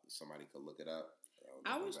 Somebody could look it up.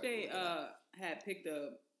 I wish they had picked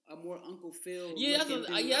a more Uncle Phil. Yeah, that's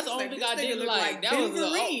the only thing I didn't like. That was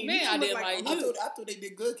I didn't like. I thought they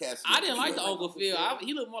did good casting. I didn't like the Uncle Phil.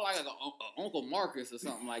 He looked more like an Uncle Marcus or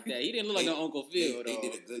something like that. He didn't look like an Uncle Phil. They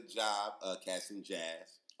did a good job casting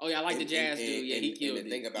Jazz. Oh yeah, I like the Jazz dude. Yeah, he killed it.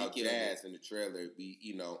 And the thing about Jazz in the trailer,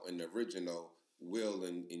 in the original, Will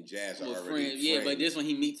and Jazz are already friends. Yeah, but this one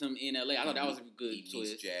he meets him in L.A. I thought that was a good twist. He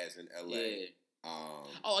meets Jazz in L.A. Yeah.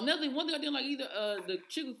 Another thing. One thing I didn't like either. The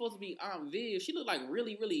chick was supposed to be Aunt Viv. She looked like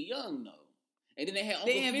really, really young though. And then they had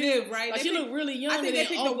They Uncle Phil. Viv, right? Like, she looked really young. I think and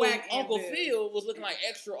they then Uncle Phil was looking like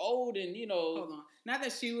extra old, and Hold on. Not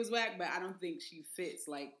that she was whack, but I don't think she fits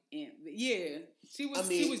like Aunt. Yeah, she was.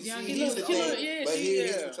 She was young. Here's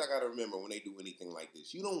what I gotta remember when they do anything like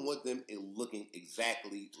this. You don't want them looking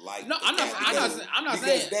exactly like. No, I'm not saying. I'm not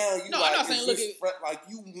saying looking like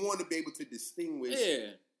you want to be able to distinguish.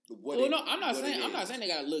 Yeah. I'm not saying they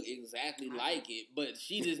gotta look exactly like it, but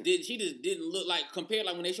she just didn't look like compared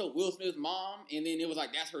like when they showed Will Smith's mom, and then it was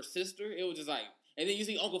like that's her sister. It was just like, and then you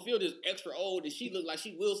see Uncle Phil just extra old, and she looked like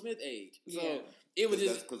she Will Smith age. So it was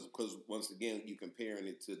just because once again you comparing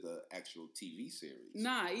it to the actual TV series.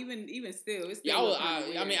 Nah, even still, it's still.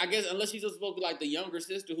 I mean, I guess unless she's just supposed to be like the younger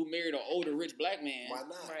sister who married an older rich black man. Why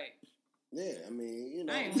not? Right. Yeah, I mean,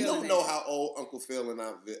 we don't know how old Uncle Phil and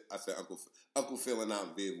Aunt Viv. I said Uncle Phil and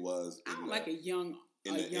Aunt Viv was. I don't like a young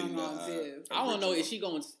Aunt Viv. I don't know. Is she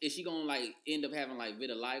going to like end up having like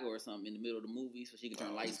vitiligo or something in the middle of the movie so she can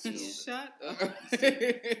turn light skin? Shut up.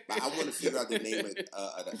 I want to figure out the name of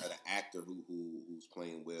the actor who's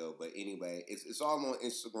playing Will. But anyway, it's all on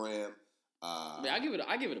Instagram. I give it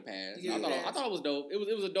a pass. I thought it was dope.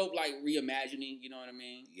 It was a dope like reimagining. You know what I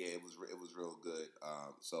mean? Yeah, it was real good.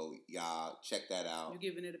 So y'all check that out. You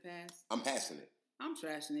giving it a pass? I'm passing it. I'm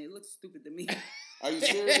trashing it. It looks stupid to me. Are you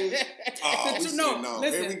serious? Listen.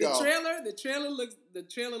 Here we go. The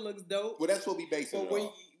trailer looks dope. Well, that's what we base it on.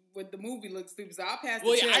 But the movie looks stupid, so I'll pass.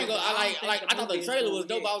 Well, yeah, I thought the trailer was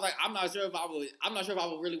dope. I was like, I'm not sure if I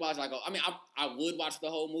would really watch like. I would watch the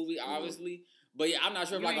whole movie, obviously. But yeah, I'm not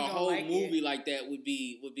sure if like a whole movie like that would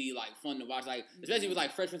be like fun to watch. Like especially with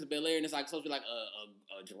like Fresh Prince of Bel-Air, and it's like supposed to be like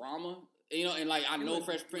a drama, and like I know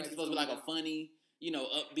Fresh Prince is supposed to be like a funny,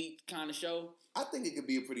 upbeat kind of show. I think it could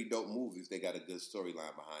be a pretty dope movie if they got a good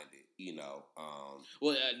storyline behind it.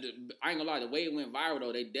 Well, I ain't gonna lie, the way it went viral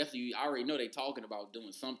though, they definitely I already know they talking about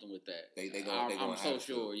doing something with that. I'm so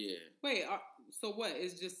sure, yeah. Wait. So what?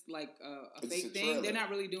 It's just like a fake thing? Trailer. They're not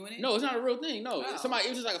really doing it? No, it's not a real thing. No. It was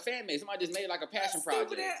just like a fan made. Somebody just made like a passion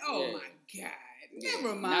project. Oh my God.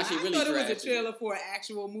 Never mind. I thought it was a trailer for an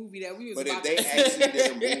actual movie that we was But about if they actually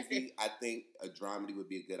did a movie, I think a dramedy would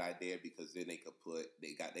be a good idea because then they could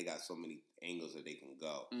they got so many angles that they can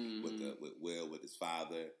go with Will, with his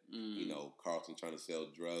father, Carlton trying to sell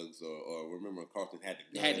drugs or remember Carlton had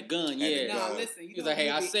the gun. Listen. He's like, hey,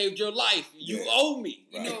 I saved your life. You owe me.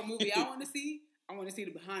 You know what movie I want to see? I want to see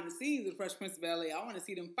the behind the scenes of Fresh Prince of Bel-Air. I want to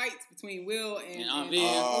see them fights between Will and Aunt Viv.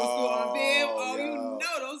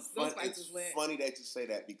 Those fights is lit. It's funny that you say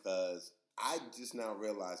that because I just now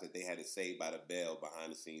realized that they had a Saved by the Bell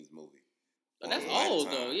behind the scenes movie. That's old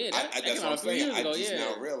though, yeah. That's what I'm saying. I just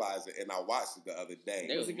now realized it, and I watched it the other day.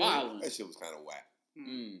 It was violent. That shit was kind of whack.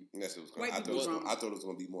 That shit was kind of. I thought it was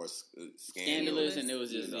going to be more scandalous, and it was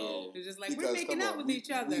just it's just like we're making out with each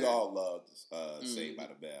other. We all loved Saved by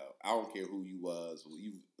the Bell. I don't care who you was.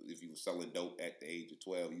 If you were selling dope at the age of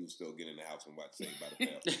 12, you would still get in the house and watch Saved by the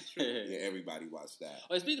Bell. Yeah, everybody watched that.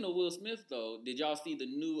 Oh, speaking of Will Smith, though, did y'all see the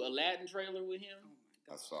new Aladdin trailer with him?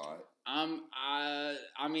 I saw it.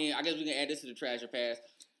 I mean, I guess we can add this to the trash or pass.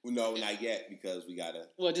 Well, no, not yet because we gotta.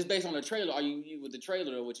 Well, just based on the trailer, are you with the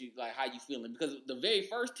trailer or what you like? How you feeling? Because the very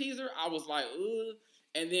first teaser, I was like, ugh.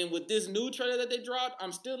 And then with this new trailer that they dropped,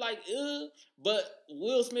 I'm still like, ugh. But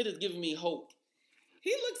Will Smith is giving me hope.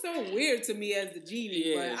 He looks so weird to me as the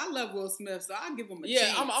genie, but I love Will Smith, so I'll give him a chance.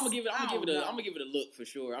 Yeah, I'm gonna give it a look for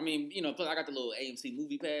sure. I mean, plus I got the little AMC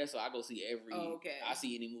movie pass, so I go see every. Oh, okay. I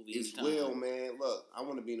see any movie. It's Will, man. Look, I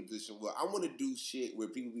want to be in a position where I want to do shit where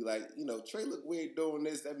people be like, Trey look weird doing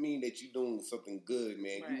this. That mean that you're doing something good,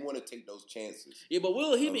 man. Right. You want to take those chances. Yeah, but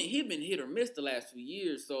Will, he been hit or miss the last few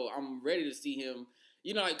years, so I'm ready to see him.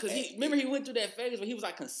 Because remember he went through that phase where he was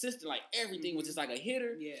like consistent, like everything was just like a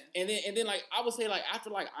hitter. Yeah. And then like I would say like after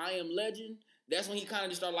like I Am Legend, that's when he kind of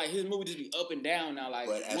just started like his movie just be up and down now. Like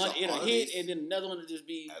one it'll hit and then another one will just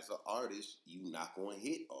be. As an artist, you not going to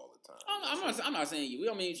hit all the time. I'm not saying you. We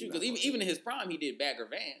don't mean you because even in his prime he did Bagger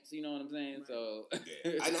Vance. You know what I'm saying? Right. So.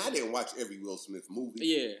 Yeah. And I didn't watch every Will Smith movie.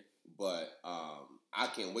 Yeah. But I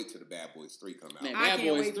can't wait till the Bad Boys 3 come out. Man, Bad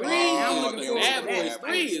Boys 3. Bad Boys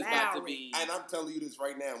 3 is about to be. And I'm telling you this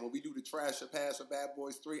right now. When we do the trash or pass for Bad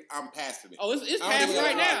Boys 3, I'm passing it. Oh, it's passed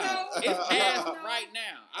right now. It's passed right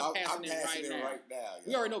now. I'm passing it right now.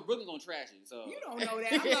 We already know Brooklyn gonna trash it. So you don't know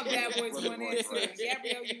that. I love Bad Boys 1 and 2.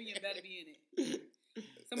 Gabrielle Union better be in it.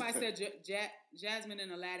 Somebody said Jasmine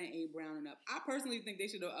and Aladdin ain't brown enough. I personally think they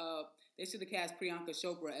should have cast Priyanka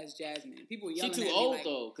Chopra as Jasmine. People yelling at me She too old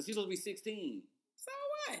though, because she's supposed to be 16. So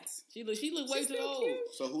What? She look way too old. Cute.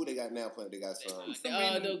 So who they got now playing? They got some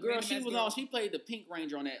the girl she was on. She played the Pink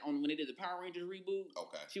Ranger on when they did the Power Rangers reboot.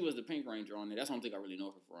 Okay. She was the Pink Ranger on there. That's the only thing I really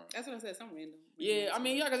know her from. That's what I said. Some random. Yeah, I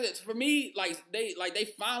mean, like I said, for me, they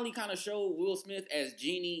finally kind of showed Will Smith as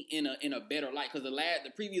Genie in a better light because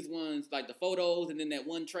the previous ones, like the photos and then that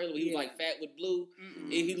one trailer where he was like fat with blue,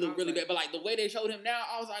 and he looked really bad. But like the way they showed him now,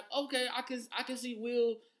 I was like, okay, I can see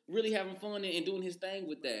Will really having fun and doing his thing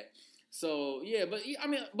with that. So yeah, but I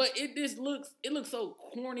mean, but it looks so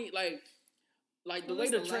corny, like the way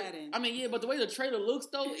the trailer. I mean, yeah, but the way the trailer looks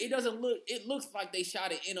though, it doesn't look. It looks like they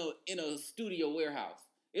shot it in a studio warehouse.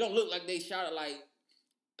 It don't look like they shot it like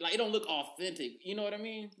it don't look authentic. You know what I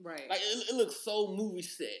mean? Right. Like it looks so movie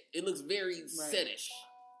set. It looks very setish.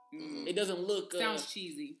 Mm-hmm. It doesn't look sounds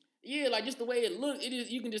cheesy. Yeah, like just the way it looks, it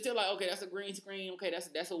is. You can just tell like, okay, that's a green screen. Okay,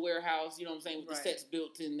 that's a warehouse. You know what I'm saying? With the sets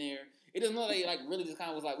built in there. It doesn't look like really just kind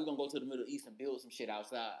of was like we're gonna go to the Middle East and build some shit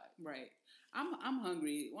outside. Right. I'm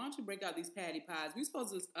hungry. Why don't you break out these patty pies? We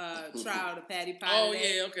supposed to try out a patty pie. Oh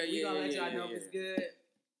today. yeah, okay. We gonna let y'all know if it's good.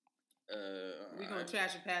 We gonna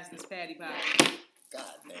trash and pass this patty pie. God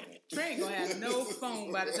damn it. Trey gonna have no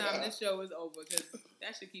phone by the time this show is over because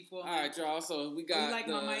that should keep falling. All right, y'all. So we got. You like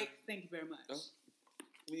my mic? Thank you very much.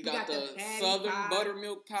 We got the Southern pie.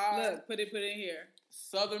 Buttermilk pie. Look, put it in here.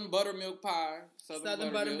 Southern buttermilk pie.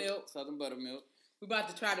 Southern buttermilk. Southern buttermilk. We about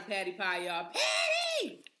to try the patty pie, y'all.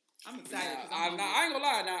 Patty! I'm excited. I ain't gonna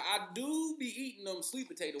lie. Now I do be eating them sweet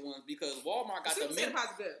potato ones because Walmart got the mini.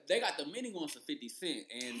 Good. They got the mini ones for 50 cents,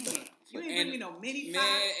 and you ain't bring me no mini pie.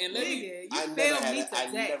 Man, and let me. I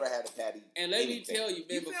never had a patty. And let me tell you,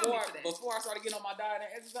 man. Before I started getting on my diet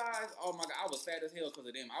and exercise, oh my god, I was fat as hell because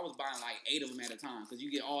of them. I was buying like 8 of them at a time because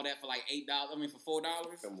you get all that for like $8. I mean, for $4.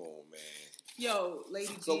 Come on, man. Yo,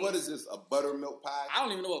 Lady G. So what is this? A buttermilk pie? I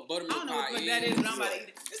don't even know what buttermilk pie is. I don't know what that is, but I'm about to eat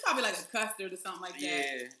it. It's probably like a custard or something like that.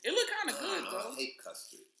 Yeah, it look kind of good though. I hate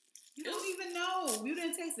custard. You don't even know. You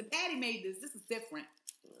didn't taste it. Patty made this. This is different.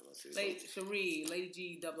 Cherie, Lady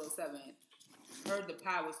G 007. Heard the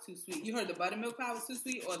pie was too sweet. You heard the buttermilk pie was too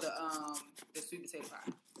sweet, or the sweet potato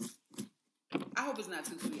pie? I hope it's not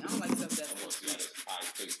too sweet. I don't like stuff that's too sweet.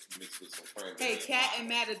 Hey, Kat and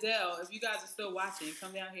Matt Adele, if you guys are still watching,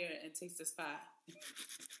 come down here and taste this pie.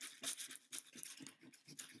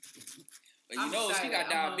 But you know, she got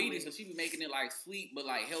diabetes, so she be making it like sweet, but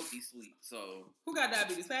like healthy sweet. So who got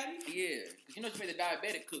diabetes? Patty? Yeah, because you know she made a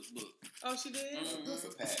diabetic cookbook. Oh, she did. Good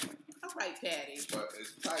for Patty. I like Patty. But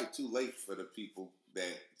it's probably too late for the people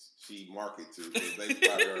that she market to because they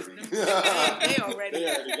probably already. they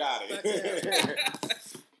already got it.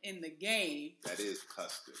 In the game. That is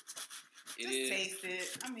custard. Just taste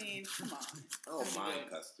it. I mean, come on. I don't mind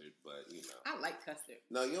custard, but you know. I like custard.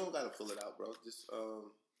 No, you don't gotta pull it out, bro. Just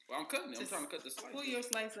Well, I'm cutting it. I'm trying to cut the slice. Pull your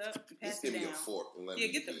slice up and pass just it down. give me a fork and let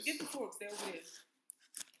me get the forks. They're over there.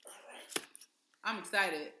 All right. I'm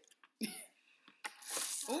excited.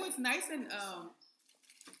 Oh, it's nice and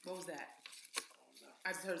what was that?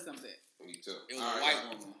 I just heard something. Me too. It was a white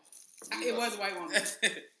woman. It was a white woman.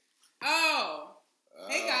 Oh.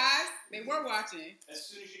 Hey guys, they were watching. As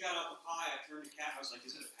soon as you got out the pie, I turned to Kat. I was like,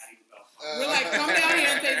 "Is it a Patty Labelle pie?" We're like, "Come down here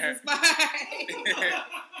and taste this pie."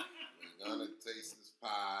 We're gonna taste this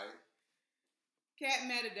pie. Kat and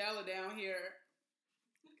Matt Adele down here.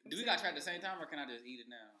 Do we gotta try it at the same time, or can I just eat it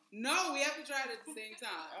now? No, we have to try it at the same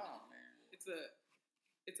time. Oh man,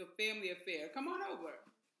 it's a family affair. Come on over.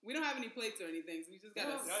 We don't have any plates or anything, so we just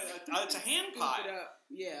gotta. It's a hand pie. It up.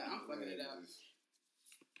 Yeah, I'm fucking it up.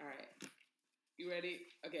 All right. You ready?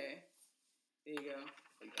 Okay. There you go.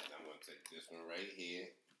 I'm going to take this one right here.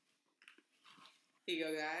 Here you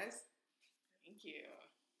go, guys. Thank you.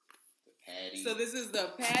 The patty. So this is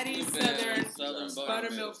the Patty Southern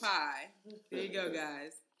Buttermilk Pie. There you go,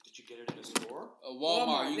 guys. Did you get it at a store?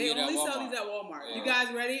 Walmart. They only sell these at Walmart. Yeah. You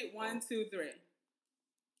guys ready? 1, 2, 3.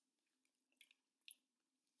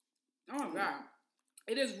 Oh, my God.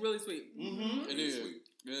 It is really sweet. Mm-hmm. It is. Sweet.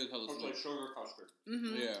 It is hella sweet. Like sugar custard.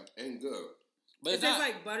 Mm-hmm. Yeah. And good. But it's just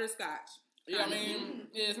like butterscotch. Yeah, I mean,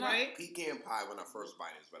 it's not. Right? Pecan pie when I first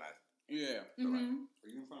bite it is what I... Yeah. Mm-hmm. Are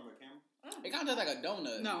you in front of a camera? It kind of tastes like a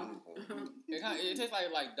donut. No. It tastes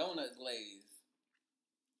like donut glaze.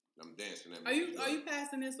 I'm dancing at Are you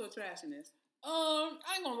passing this or trashing this? I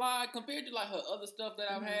ain't gonna lie. Compared to like her other stuff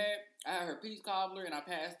that I've had, I had her peach cobbler and I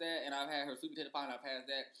passed that, and I've had her sweet potato pie and I passed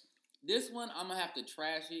that. This one, I'm gonna have to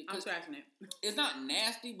trash it. I'm trashing it. It's not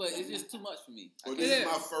nasty, but it's just too much for me. Well, this is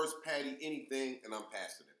my first patty anything, and I'm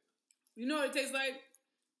passing it. You know what it tastes like?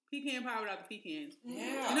 Pecan pie without the pecans.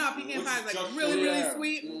 Yeah. You know how pecan pie is like really, really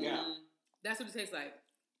sweet? Yeah. That's what it tastes like.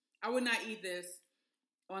 I would not eat this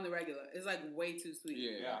on the regular. It's like way too sweet.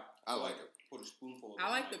 Yeah. I like it. Put a spoonful. I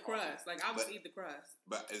like the crust. Like I would eat the crust.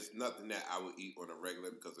 But it's nothing that I would eat on a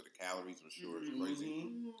regular because of the calories. I'm sure it's crazy.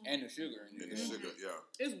 And the sugar. And the sugar,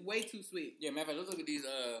 It's way too sweet. Yeah, matter of fact, let's look at these.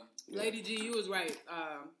 Lady G, you was right.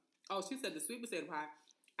 She said the sweet potato pie.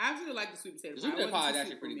 I actually like the sweet potato pie. The sweet potato pie is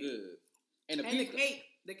actually pretty good. And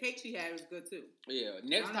the cake she had was good too. Yeah.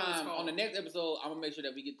 Next time, on the next episode, I'm gonna make sure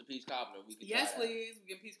that we get the peach cobbler. Yes, please. We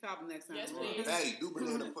get peach cobbler next time. Yes, please. Patty, do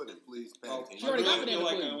banana pudding, please. Patty. She already got I banana feel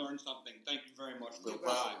like pudding. I learned something. Thank you very much for No the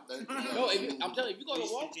problem. time. Thank you. No, I'm telling you, if you go to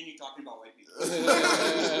Please Walmart. continue talking about white people.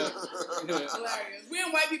 Hilarious. We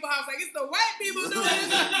in white people house like it's the white people doing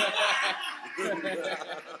this.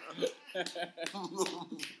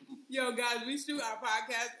 Yo, guys, we shoot our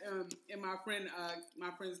podcast in my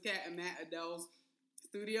friend's Kat and Matt Adele's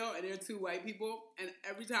studio, and they're two white people. And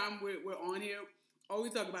every time we're on here, all we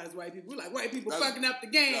talk about is white people. We're like, white people fucking up the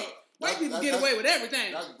game. White people get away with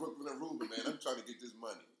everything. That's Brooklyn and Rubyn, man. I'm trying to get this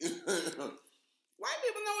money. White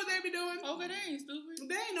people know what they be doing. Okay, they ain't stupid.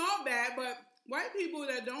 They ain't all bad, but white people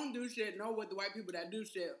that don't do shit know what the white people that do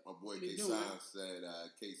shit. My boy be K. doing.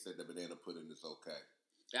 Kate said the banana pudding is okay.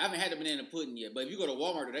 I haven't had the banana pudding yet, but if you go to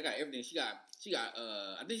Walmart, they got everything. She got.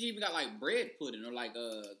 I think she even got like bread pudding or like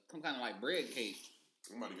some kind of like bread cake.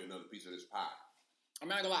 I'm about to get another piece of this pie. I'm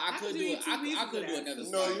not gonna lie, I could do it. I could do another.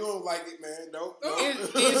 No, you don't like it, man. No.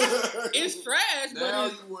 It's trash. Now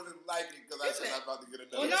but you wouldn't like it because I said I'm about to get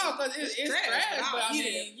another. Well, no, because it's trash. But I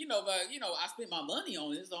mean, it. I spent my money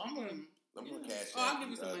on it, so I'm gonna. I'm gonna cash I'll give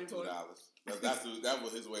you some money for it. $2. That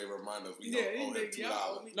was his way of reminding us we owe him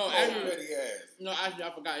 $2. No, petty ass. No, actually, I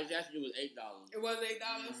forgot. It actually was $8. It was $8.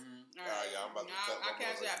 Mm-hmm. All right, I'm about to I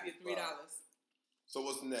cash out you $3. So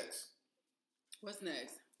what's next? What's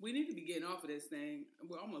next? We need to be getting off of this thing.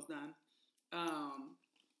 We're almost done.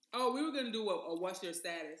 We were gonna do a what's your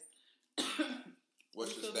status?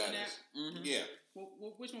 What's your status? Mm-hmm. Yeah.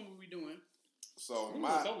 Which one were we doing? So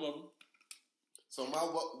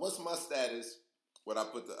what's my status? What I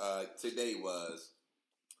put today was.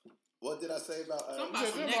 What did I say about?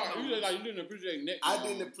 You didn't appreciate neck. I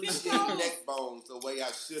didn't appreciate neck bones the way I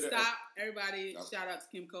should have. Stop, everybody! No. Shout out to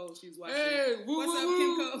Kim Cole. She's watching. Hey, what's up,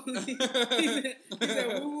 Kim Cole? he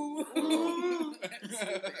said, woo, woo.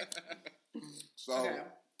 So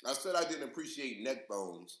I said I didn't appreciate neck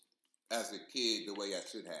bones as a kid the way I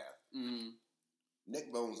should have. Mm-hmm.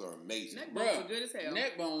 Neck bones are amazing. Neck bones are good as hell.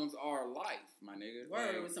 Neck bones are life, my nigga.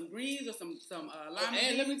 Word, with some greens or some lima And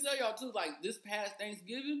beans. let me tell y'all too, like this past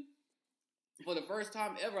Thanksgiving, for the first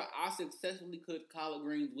time ever, I successfully cooked collard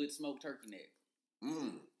greens with smoked turkey neck.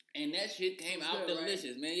 And that shit came out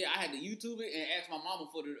delicious, man. Yeah, I had to YouTube it and ask my mama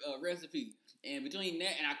for the recipe. And between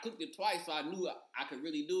that and I cooked it twice, so I knew I could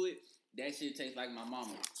really do it. That shit tastes like my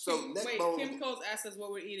mama. So neck bones. Kim Cole's asked us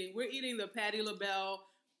what we're eating. We're eating the Patty Labelle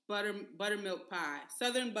buttermilk pie,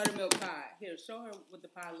 Southern buttermilk pie. Here, show her what the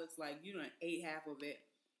pie looks like. You done ate half of it.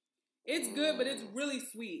 It's good, but it's really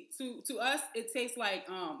sweet. To us, it tastes like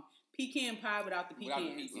pecan pie without the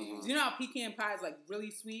pecans. You know how pecan pie is like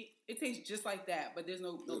really sweet? It tastes just like that, but there's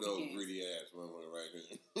no pecans. Old greedy ass one right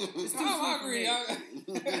here. It's too sweet for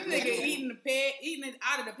me. This nigga eating it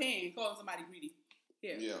out of the pan, calling somebody greedy.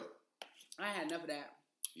 Here. Yeah. I had enough of that.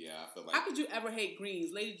 Yeah, I feel like. How could you ever hate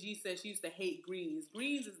greens? Lady G said she used to hate greens.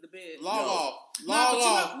 Greens is the best. Log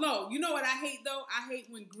off. You know what I hate though? I hate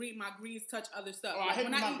when my greens touch other stuff. I hate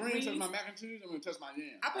when my greens touch my mac and cheese and when it touch my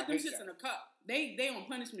yam. I put them shits in a cup. They on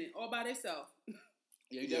punishment all by themselves.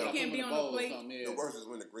 Yeah, you can't be on the plate. Yeah. The worst is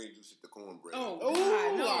when the green juice hit the cornbread. Oh,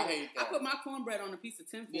 God, no. I hate that. I put my cornbread on a piece of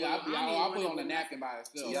tinfoil. Yeah, I put it on the napkin by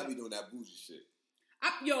itself. See, I be doing that bougie shit.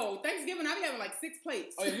 Thanksgiving, I be having like 6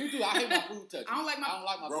 plates. Oh, yeah, you do. I hate my food touching. I don't like my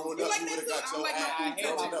food. Growing you up, like you would that have too? got your ass.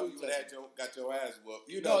 Growing up, you would have got your ass whooped.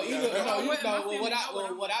 You know.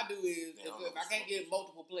 No, What I do is, if I can't get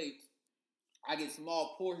multiple plates, I get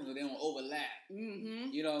small portions so they don't overlap.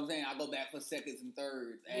 Mm-hmm. You know what I'm saying? I go back for seconds and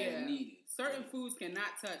thirds as needed. Certain foods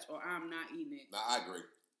cannot touch or I'm not eating it. Nah, I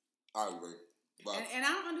agree. But, and I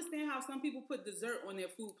don't understand how some people put dessert on their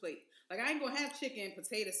food plate. Like, I ain't going to have chicken,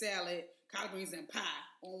 potato salad, collard greens, and pie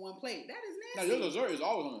on one plate. That is nasty. Now, your dessert is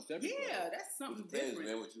always on a separate plate. Yeah, that's something depends,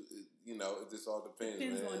 different. Man, it just all depends,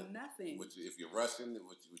 Depends man. on nothing. If you're rushing,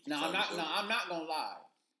 what you I'm not going to lie.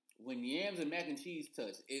 When yams and mac and cheese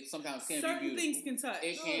touch, it sometimes can Certain be beautiful. Certain things can touch.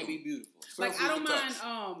 It can be beautiful. Like, I don't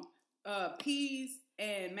mind peas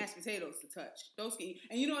and mashed potatoes to touch. Those can eat.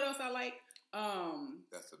 And you know what else I like?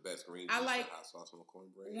 That's the best green. I like hot sauce on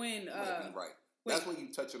cornbread. When right. That's when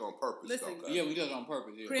you touch it on purpose. Listen, yeah, we touch it on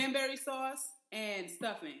purpose. Yeah. Cranberry sauce and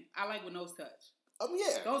stuffing. I like when those touch.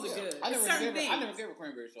 Yeah. Those are good. I never gave her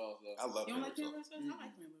cranberry sauce though. I love. You don't like cranberry cranberry sauce? I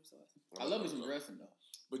like cranberry sauce. I love me some dressing though.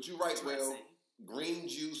 But you're right, well, green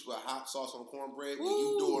juice with hot sauce on cornbread, when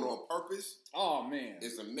you do it on purpose, oh man,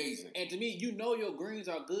 it's amazing. And to me, you know your greens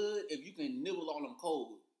are good if you can nibble on them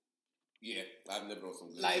cold. Yeah, I've nibbled on some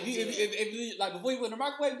good. Like if you like before you put in the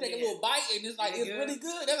microwave, you take a little bite and it's like it's really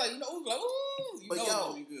good. That's like ooh,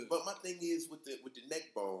 good. But my thing is with the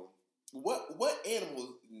neck bone. What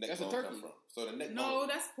animal neck bone come from? So the neck bone. No,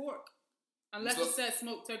 that's pork. Unless it says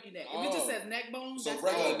smoked turkey neck. If it just says neck bone, so that's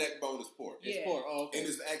regular pork. neck bone is pork. It's pork. Oh, okay. And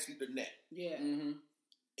it's actually the neck. Yeah. Mm-hmm.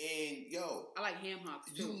 And I like ham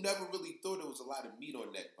hocks too. You never really thought there was a lot of meat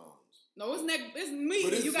on neck bones. No, it's meat.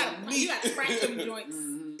 But You gotta crack them joints.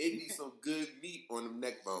 Mm-hmm. It needs some good meat on them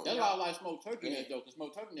neck bones. That's why I like smoked turkey necks though, because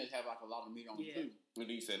smoked turkey necks have like a lot of meat on them too.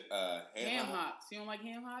 And you said ham hocks. You don't like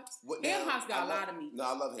ham hocks? Ham hocks got a lot of meat. No,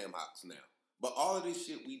 I love ham hocks now. But all of this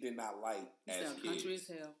shit we did not like as kids. Country as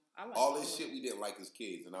hell. I like all this shit we didn't like as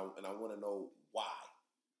kids, and I want to know why.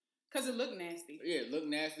 Because it looked nasty. Yeah, it looked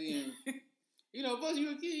nasty, and you know, plus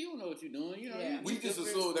you're a kid, you don't know what you're doing. You know, we just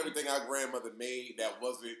assumed everything our grandmother made that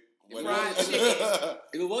wasn't fried chicken.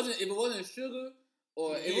 If it wasn't sugar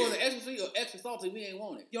or if it wasn't extra sweet or extra salty, we ain't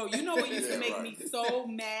want it. Yo, you know what used to make me so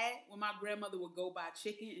mad when my grandmother would go buy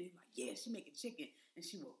chicken and be like, yeah, she making chicken and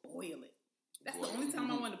she would boil it. That's the only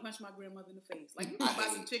time I wanted to punch my grandmother in the face. Like, you can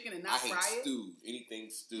buy some chicken and not fry it. Stew.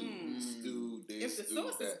 Anything stewed. Stewed, if the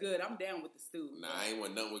sauce is good, I'm down with the stew. Nah, I ain't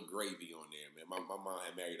want nothing with gravy on there, man. My mom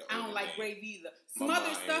had married a I don't like gravy either.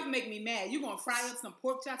 Smothered stuff make me mad. You gonna fry up some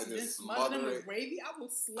pork chops and then smother them with gravy? I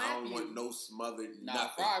will slap you. I don't want no smothered nothing. Nah,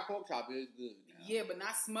 fried pork chop is good. Yeah, but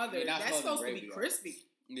not smothered. Yeah, that's supposed to be crispy.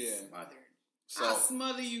 Yeah. Smothered. So, I'll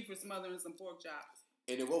smother you for smothering some pork chops.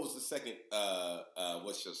 And then what was the second,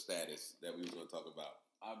 what's your status that we was going to talk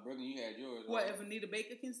about? Brooklyn, you had yours. What, if Anita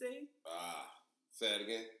Baker can sing? Say it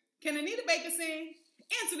again. Can Anita Baker sing?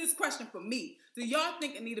 Answer this question for me. Do y'all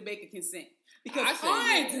think Anita Baker can sing? Because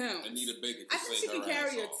I don't. Anita Baker can sing. I think she can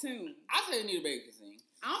carry a tune. I say Anita Baker can sing.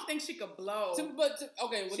 I don't think she could blow.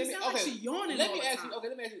 Okay, well, she yawning let all me the ask time. you. Okay,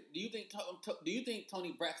 let me ask you. Do you think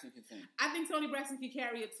Toni Braxton can sing? I think Toni Braxton can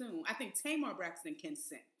carry a tune. I think Tamar Braxton can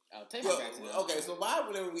sing. Okay, so why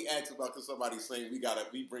whenever we ask about can somebody sing, we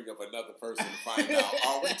bring up another person to find out.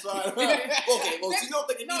 Are we trying? Okay, well, so you don't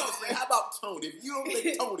think Anita can sing? How about Toni? If you don't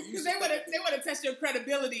think Toni, you they want to test your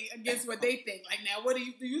credibility against what they think. Like now,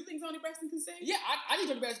 do you think Toni Braxton can sing? Yeah, I think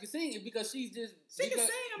Toni Braxton can sing because she's just she can sing.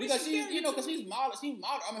 Because she's model.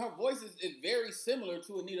 I mean, her voice is very similar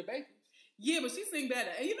to Anita Baker. Yeah, but she sing better.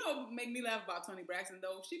 And you know what make me laugh about Toni Braxton,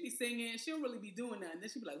 though? She be singing, she'll really be doing nothing. Then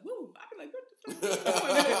she be like, woo. I be like, what the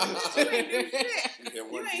fuck? You ain't doing shit.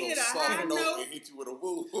 You ain't hit a high note. And hit you with a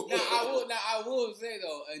woo. Now, I will say,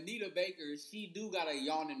 though, Anita Baker, she do got a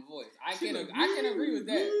yawning voice. I can agree with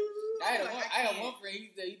that. I had one friend, he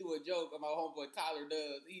said he do a joke, my homeboy Tyler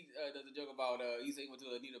does. He does a joke about, he said he went to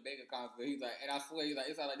an Anita Baker concert. He's like, and I swear, he's like,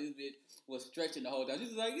 it sounded like this bitch was stretching the whole time.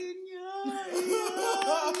 She's like,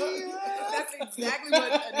 That's exactly what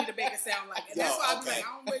Anita Baker sound like. And that's why I'm like,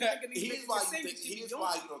 I don't really think Anita Baker can sing. Here's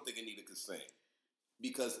why you don't think Anita could sing.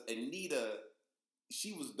 Because Anita,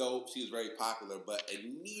 she was dope, she was very popular, but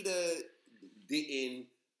Anita didn't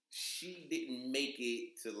make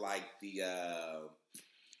it to like the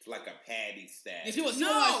like a Patty status.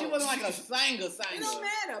 Yeah, she wasn't like a singer. It don't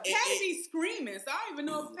matter. Patty be screaming, so I don't even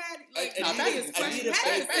know if Patty Patty is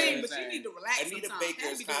sing, but she need to relax. Anita Baker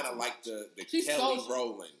is kind of like the She's Kelly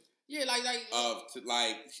Rowland. Yeah, not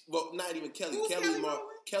even Kelly.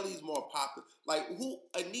 Kelly's more popular. Like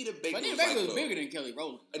Anita Baker. Anita Baker was bigger than Kelly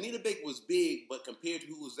Rowland. Anita Baker was big, but compared to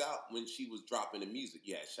who was out when she was dropping the music,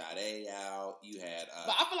 you had Sade out. You had.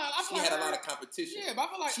 But I feel like she had a lot of competition. Yeah, but I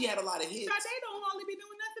feel like she had a lot of hits. Sade don't hardly be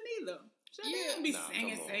doing nothing either. Sade don't be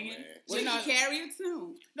singing. She can carry it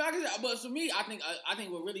too. No, but for me, I think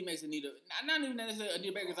what really makes Anita, not even necessarily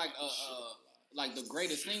Anita Baker's like the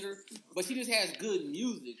greatest singer, but she just has good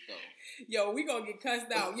music though. Yo, we gonna get cussed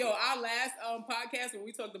out. Yo, our last podcast when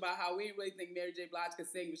we talked about how we didn't really think Mary J. Blige could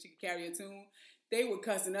sing, but she could carry a tune. They were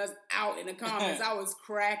cussing us out in the comments. I was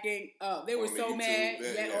cracking up. They were so mad.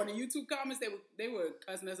 On the YouTube comments, they were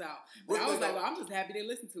cussing us out. But I was like, well, I'm just happy they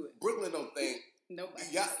listened to it. Brooklyn don't think. Nobody.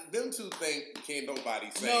 Them two think can't nobody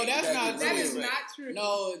sing. No, that is not true.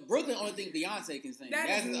 No, Brooklyn only think Beyonce can sing.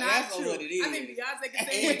 That's not true. What it is. I think Beyonce can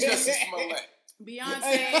sing. And Jussie Smollett.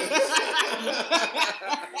 Beyonce.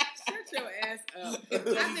 Shut your ass up. I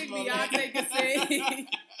think Beyonce can sing.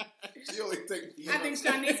 She only think Beyonce. I think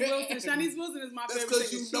Shanice Wilson. Shanice Wilson is my favorite singer.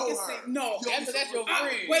 Because you know her. Sing. No. That's your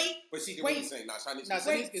friend. Wait. But she can really sing. Shanice can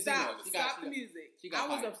sing. Stop the music. She I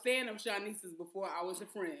was a fan of Shanice's before I was a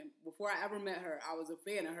friend. Before I ever met her, I was a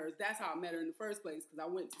fan of hers. That's how I met her in the first place, because I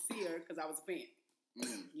went to see her because I was a fan.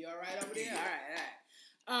 You all right over there?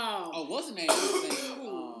 All right. What's the name?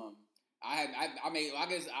 I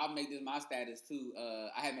guess I'll make this my status too.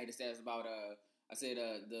 I had made a status about I said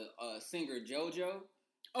the singer JoJo.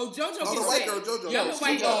 Oh, JoJo. Oh, the white girl JoJo.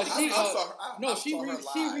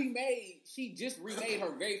 She just remade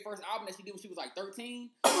her very first album that she did when she was like 13.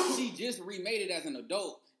 She just remade it as an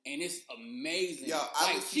adult. And it's amazing. Yo,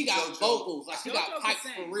 she got JoJo. Vocals. Like, she got pipes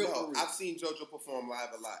for real. I've seen JoJo perform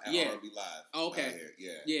live a lot at R&B Live. Okay.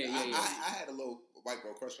 Yeah. I had a little white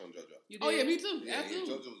girl crush on JoJo. Oh, yeah, me too. Yeah,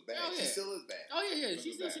 JoJo was bad. She still is bad. Oh, yeah.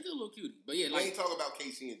 She's still a little cutie. But yeah, I ain't talking about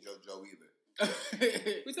Casey and JoJo either.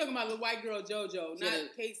 We're talking about the white girl JoJo,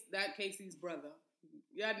 not Casey's brother.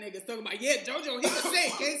 Y'all niggas talking about, JoJo, he can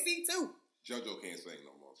sing. Casey, too. JoJo can't sing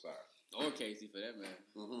no more, sorry. Or Casey, for that matter.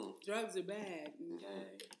 Mm-hmm. Drugs are bad.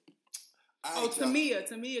 Okay. Tamia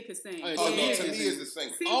could sing. Tamia is the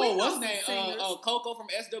singer. See, what's her name? Coco from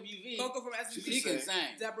SWV. She can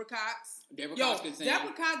sing. Deborah Cox. Cox can sing.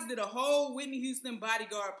 Deborah Cox did a whole Whitney Houston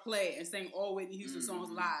bodyguard play and sang all Whitney Houston songs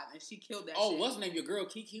live, and she killed that shit. What's her name? Your girl,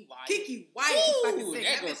 Kiki White. Kiki White. Ooh, can sing.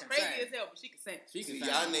 That bitch crazy as hell, but she can sing. She can sing.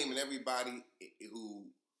 sing. Y'all naming everybody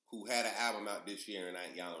who had an album out this year and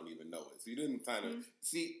y'all don't even know it. So you didn't kind of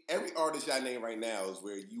see every artist y'all name right now is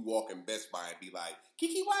where you walk in Best Buy and be like,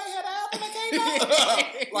 Kiki White had an album that came out.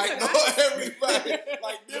 Like no, everybody.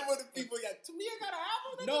 Like them were the people. Tamia got an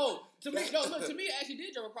album. Tamia actually did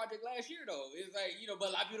drop a project last year though. It's like but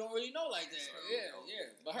a lot of people don't really know like that. Yeah.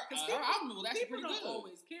 But her album was actually pretty good. People don't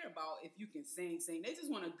always care about if you can sing. They just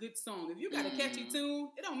want a good song. If you got a catchy tune,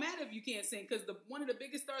 it don't matter if you can't sing, because one of the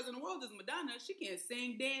biggest stars in the world is Madonna. She can't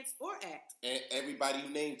sing, dance, or act. And everybody you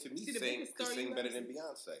named to me can sing better than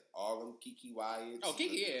Beyonce. All them Kiki Wyatt. Oh,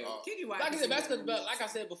 Kiki, yeah. Kiki Wyatt. Like I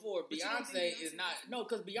said before, Beyonce is not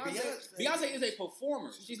because Beyonce is a performer.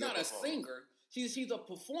 She's not a singer. She's a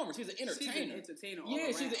performer. She's an entertainer. She's an entertainer.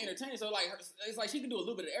 She's an entertainer. So like, it's like she can do a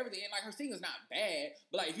little bit of everything. And like, her singing's not bad.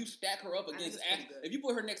 But like, if you stack her up against, if you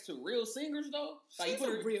put her next to real singers though, like she's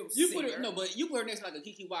you put her next to like a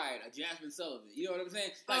Kiki Wyatt, a Jasmine Sullivan. You know what I'm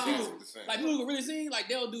saying? Like people who can really sing, like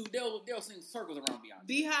they'll sing circles around Beyonce.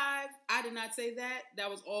 Beehive, I did not say that. That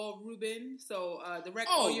was all Rubyn. So direct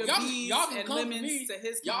all your bees and lemons to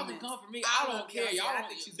his. Y'all can come for me. I don't care.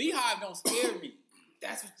 Beehive don't scare me.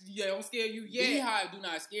 That's what don't scare you yet. Beehive do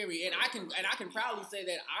not scare me, and I can proudly say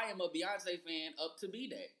that I am a Beyonce fan up to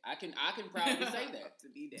B-Day. I can proudly say that. To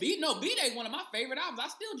B-Day. B-Day is one of my favorite albums. I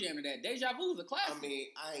still jam to that. Deja Vu is a classic. I mean,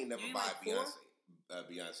 I ain't never buy Beyonce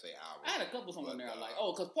album. I had a couple songs on there I like.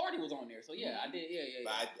 Because Party was on there, so yeah, I did. Yeah.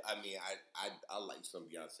 But I like some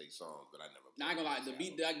Beyonce songs, but I never. Now I ain't gonna lie,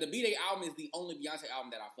 the B-Day album is the only Beyonce album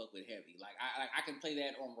that I fuck with heavy. Like I can play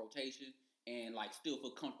that on rotation and like still feel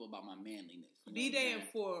comfortable about my manliness. B-Day and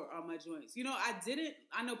 4 are my joints.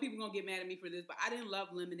 I know people gonna get mad at me for this, but I didn't love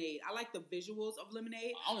Lemonade. I like the visuals of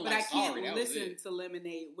Lemonade, but I can't listen to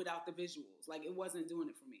Lemonade without the visuals. Like, it wasn't doing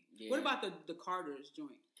it for me. Yeah. What about the Carters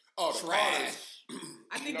joint? Oh, the Carters.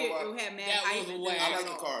 I think it had mad hype. I like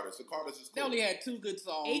the Carters. The Carters is cool. They only had 2 good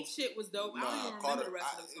songs. 8 Shit was dope. I don't even remember the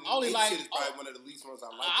rest of the songs. Shit is probably one of the least ones I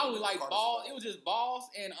like. I only like Balls. It was just Balls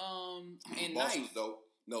and Boss Nice. Was dope.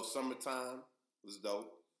 No, Summertime was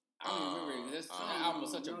dope. I don't remember. This album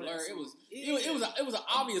was such a blur. It was an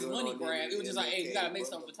obvious money grab. It was just like, hey, we gotta make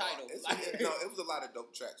something for title. It was a lot of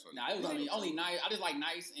dope tracks on it. It was only Nice. I just like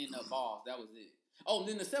Nice and Balls. That was it. Oh, and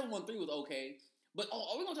then the 713 was okay. But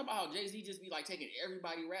are we gonna talk about how Jay-Z just be like taking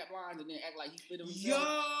everybody rap lines and then act like he spit them himself?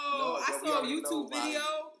 I saw a YouTube video.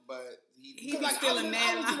 But he was stealing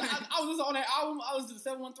mad lines. I was just on that album. I was to the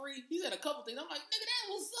 713. He said a couple things. I'm like, nigga,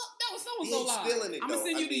 that was so-and-so line. Stealing it, I'm gonna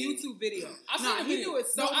send you the YouTube video. I've seen the video.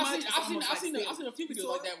 I've seen a few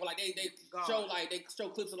videos like that where like they show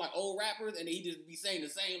clips of like old rappers and he just be saying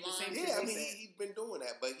the same line. Yeah, I mean he's been doing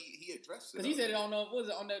that, but he addressed it. Because he said it on the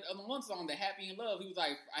one song, the Happy in Love. He was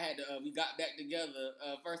like, we got back together.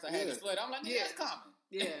 First I had to split. I'm like, that's common.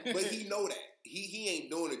 Yeah, but he know that he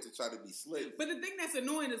ain't doing it to try to be slick. But the thing that's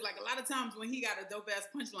annoying is like a lot of times when he got a dope ass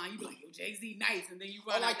punchline, you be like, yo, Jay-Z nice, and then you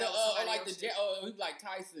run he like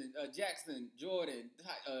Tyson, Jackson, Jordan.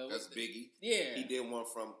 That's Biggie. Yeah, he did one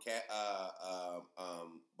from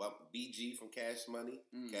BG from Cash Money.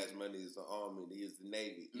 Cash Money is the Army, he is the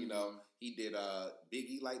Navy. You know, he did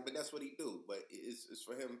Biggie, but that's what he do. But it's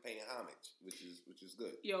for him paying homage, which is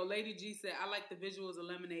good. Yo, Lady G said, I like the visuals of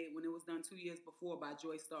Lemonade when it was done 2 years before by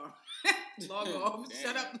Joy Star. Log off.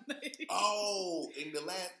 Shut up. Oh, and the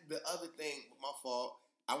other thing, my fault.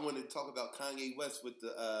 I want to talk about Kanye West with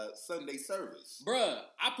the Sunday service. Bruh,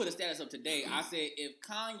 I put a status up today. I said if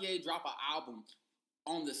Kanye drop an album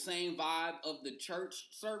on the same vibe of the church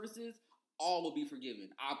services, all will be forgiven.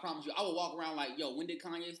 I promise you. I will walk around like, yo, when did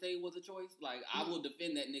Kanye say was a choice? Like, I will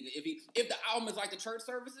defend that nigga. If the album is like the church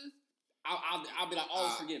services, I'll be like, all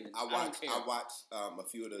is forgiven. I watched a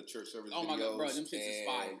few of the church service videos. Oh my God, bro, them shits is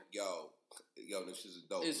fire. Yo, them shits is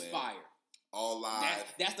dope, it's man. It's fire. All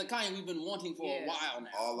live. That's the Kanye we've been wanting for a while now.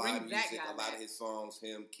 All live music, a lot of his songs,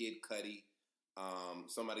 him, Kid Cudi,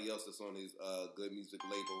 somebody else that's on his Good Music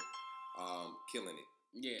label, killing it.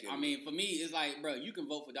 Yeah, I mean, for me, it's like, bro, you can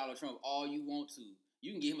vote for Donald Trump all you want to.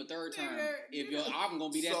 You can give him a third term if your album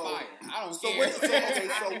gonna be that fire. I don't care.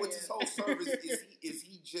 So with this whole service, is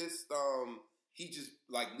he just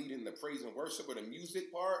like leading the praise and worship or the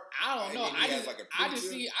music part? I don't know. I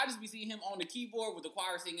just be seeing him on the keyboard with the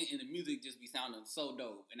choir singing and the music just be sounding so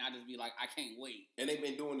dope, and I just be like, I can't wait. And they've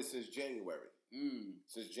been doing this since January.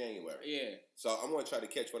 Since January. Yeah. So I'm going to try to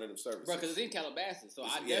catch one of them services. Bro, because it's in Calabasas. So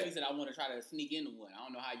I definitely said I want to try to sneak into one. I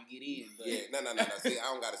don't know how you get in. But yeah, no. See,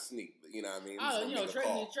 I don't got to sneak. But you know what I mean?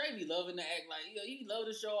 Trey be loving to act like, he love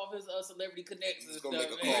to show off his celebrity connects and stuff. Make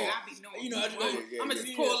a call. I'm going to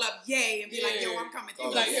just pull up Yay and be like, yo, I'm coming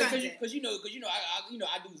through. Because you know,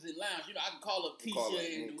 I do Zen Lounge. You know, I can call up Keisha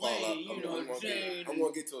and Dwayne, Jane. I'm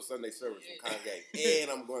going to get to a Sunday service from Kanye. And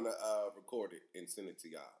I'm going to record it and send it to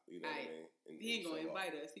y'all. You know what I mean? He ain't gonna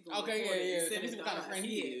invite us. He gonna record it. Send it to what kind of friend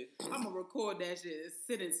he is. I'm gonna record that shit,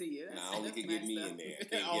 send it to you. Only can get me in there.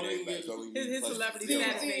 His celebrity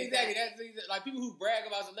status. Exactly. That's like people who brag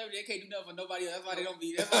about celebrity. They can't do nothing for nobody else. That's why they don't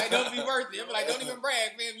be. That's why they don't be worth it. I'm like, don't even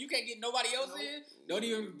brag, fam. You can't get nobody else in. Don't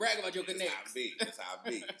even brag about your connects. That's how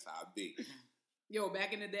I be. Yo,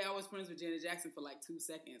 back in the day, I was friends with Janet Jackson for like 2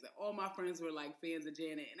 seconds. And all my friends were like fans of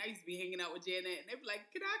Janet. And I used to be hanging out with Janet. And they'd be like,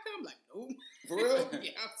 can I come? Like, nope. For real?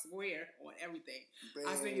 Yeah, I swear on everything.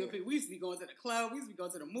 Man. I seen you. We used to be going to the club. We used to be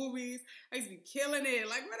going to the movies. I used to be killing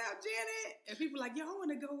it. Like, what up, Janet? And people like, yo, I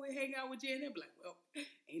want to go and hang out with Janet. I'd be like, well,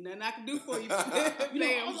 ain't nothing I can do for you. I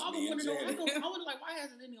wonder, like, why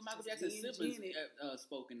hasn't any of Michael Jackson's siblings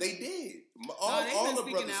spoken? They did. All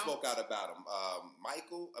the brothers spoke out about him.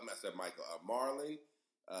 Marlon.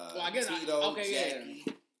 Well, I guess Tito, Jackie,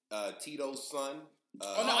 Tito's son.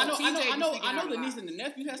 I know the niece and the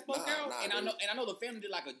nephew has spoke out, and I know the family did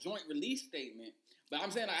like a joint release statement. But I'm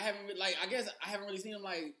saying I haven't really seen them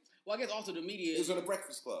like. Well, I guess also the media. It was on the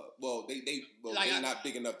Breakfast Club. Well, they're not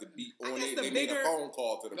big enough to be on it. They made a phone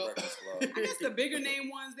call to the Breakfast Club. I guess the bigger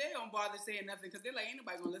name ones, they don't bother saying nothing because they're like, ain't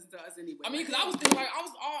nobody gonna listen to us anyway. I mean, because I was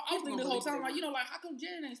thinking this whole time, like, how come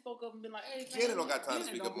Janet ain't spoke up and been like, hey, Janet don't got time to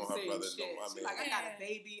speak up on her brothers. I got a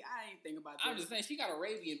baby. I ain't thinking about this. I'm just saying, she got a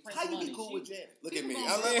Arabian Prince. How you get cool with Janet? Look at me.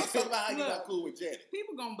 Let's talk about how you got cool with Janet.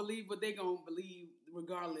 People gonna believe what they gonna believe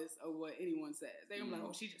regardless of what anyone says. They gonna be like,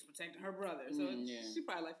 oh, she just protecting her brother. So she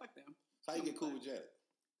probably like, fuck them. How you get cool with Janet?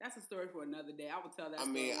 That's a story for another day. I would tell that story.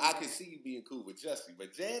 I mean, I can see you being cool with Jussie,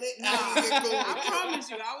 but Janet, how you get cool with I promise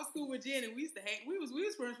you, I was cool with Janet. We used to hang. We was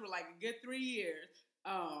friends for like a good 3 years.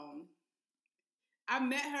 I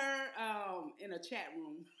met her in a chat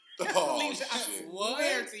room. Oh, I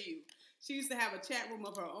swear to you. She used to have a chat room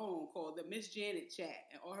of her own called the Miss Janet Chat,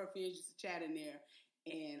 and all her fans used to chat in there.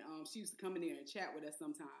 And she used to come in there and chat with us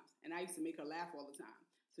sometimes, and I used to make her laugh all the time.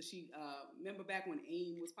 So she, remember back when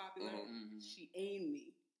AIM was popular? Mm-hmm. She aimed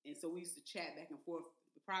me. And so we used to chat back and forth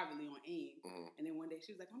privately on AIM. Mm-hmm. And then one day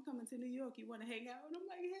she was like, I'm coming to New York. You want to hang out? And I'm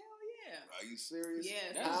like, hell yeah. Are you serious?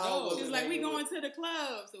 Yeah. She was like, we going to the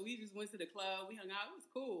club. So we just went to the club. We hung out. It was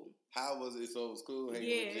cool. How was it? So it was cool hanging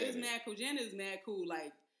with Janet? Yeah, it was mad cool. Janet is mad cool.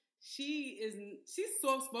 Like, she's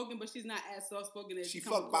soft-spoken, but she's not as soft-spoken as she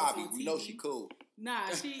fucked Bobby. We know she cool.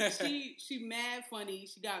 Nah, she mad funny.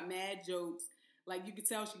 She got mad jokes. Like, you could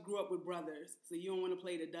tell she grew up with brothers, so you don't want to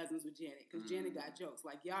play the dozens with Janet, because Janet got jokes.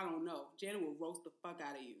 Like, y'all don't know. Janet will roast the fuck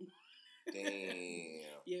out of you. Damn.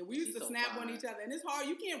 Yeah, we used to snap on each other, and it's hard.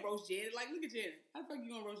 You can't roast Janet. Like, look at Janet. How the fuck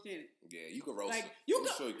you gonna roast Janet? Yeah, you can roast her. You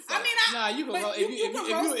can. Sure you can roast.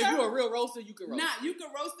 If you're a real roaster, you can roast. Nah, you can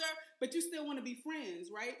roast her, but you still want to be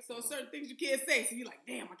friends, right? So certain things you can't say. So you're like,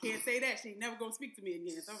 damn, I can't say that. She ain't never gonna speak to me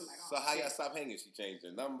again. So I'm like, so how y'all stop hanging? She changed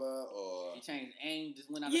her number, or she changed AIM,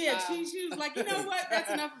 just went out. Yeah, she was like, you know what?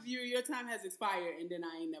 That's enough of you. Your time has expired, and then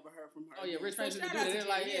I ain't never heard from her. Oh yeah, rich friends do that. They're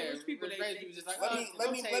like, rich people. They just like,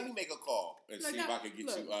 let me make a call and see if I can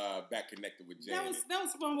get you back connected with Janet. That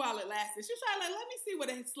was fun while it lasted. She was trying to let me see what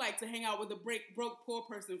it's like to hang out with a broke poor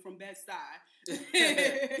person from Bed-Stuy.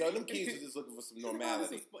 Yo, them kids are just looking for some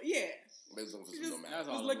normality. Yeah. They was looking for some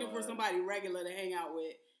normality. Was looking for somebody regular to hang out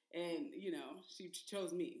with. And, you know, she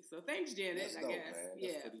chose me. So thanks, Janet, That's I dope, guess. man. That's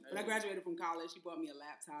Yeah. When I graduated from college, she bought me a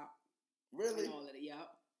laptop. Really? And all of it, yep.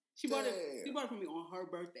 She bought it for me on her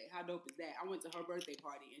birthday. How dope is that? I went to her birthday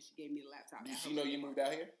party and she gave me the laptop. Did she know you moved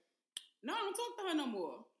out here? No, I don't talk to her no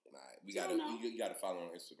more. You gotta follow her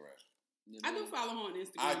on Instagram. I do follow her on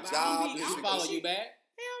Instagram. Our job is to follow you back.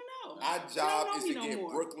 Hell no. Our job is to get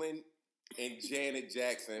Brooklyn and Janet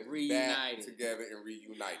Jackson back together and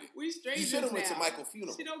reunited. We strangers. You should have went to Michael's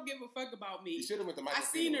funeral. She don't give a fuck about me. You should have went to Michael's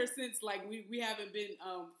funeral. I seen her since like we haven't been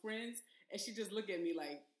friends, and she just looked at me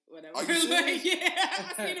like whatever. Are you serious? Yeah,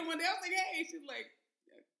 I seen her one day. I was like, hey, she's like.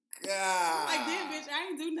 God. I'm like, damn, bitch, I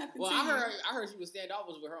ain't do nothing. Well, to I heard she was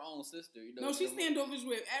standoffish with her own sister. You know, no, she's standoffish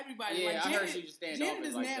with everybody. Yeah, like, I heard she was standoffish. Janet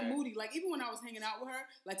is like mad that. moody. Like even when I was hanging out with her,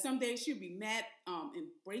 like some days she'd be mad,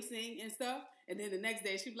 embracing and stuff, and then the next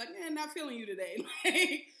day she'd be like, "Man, not feeling you today."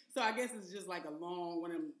 Like, so I guess it's just like a long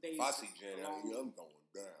one of them days. If I see Janet, I'm going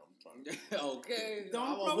down. I'm trying to okay.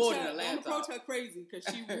 Don't approach her crazy because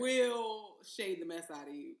she will shade the mess out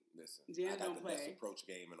of you. Listen, Janet I got don't the play. best approach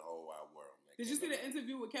game in the whole wide world. Did you see the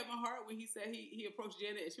interview with Kevin Hart when he said he approached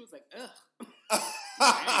Janet and she was like, ugh.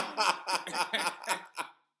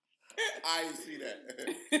 I didn't see that.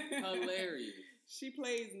 Hilarious. She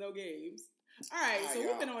plays no games. All right, so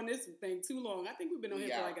we've been on this thing too long. I think we've been on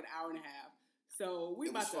here for like an hour and a half. So we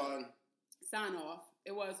about to sign off.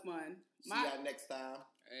 It was fun. See y'all next time.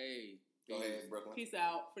 Hey. Go ahead, Brooklyn. Peace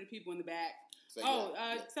out for the people in the back.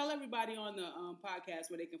 Tell everybody on the podcast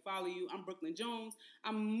where they can follow you. I'm Brooklyn Jones.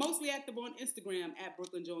 I'm mostly active on Instagram at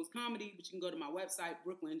Brooklyn Jones Comedy, but you can go to my website,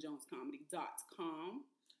 brooklynjonescomedy.com.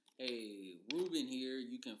 Hey, Rubyn here.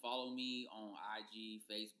 You can follow me on IG,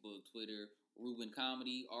 Facebook, Twitter, Rubyn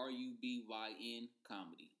Comedy, RUBYN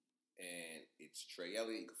Comedy. And it's Trey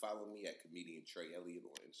Elliot. You can follow me at comedian Trey Elliot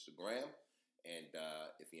on Instagram. And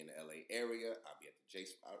if you're in the LA area, I'll be at the J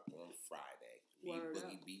Spot on Friday.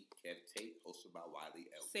 Boogie B, Kev Tate, hosted by Wiley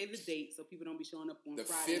Elliott. Say the date so people don't be showing up on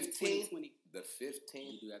Friday 2020. The 15th.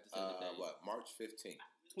 You do have to say the date. March 15th.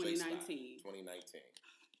 2019. 2019.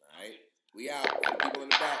 All right. We out. People in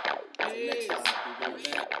the back. Hey. Next time. People in the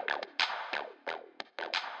back.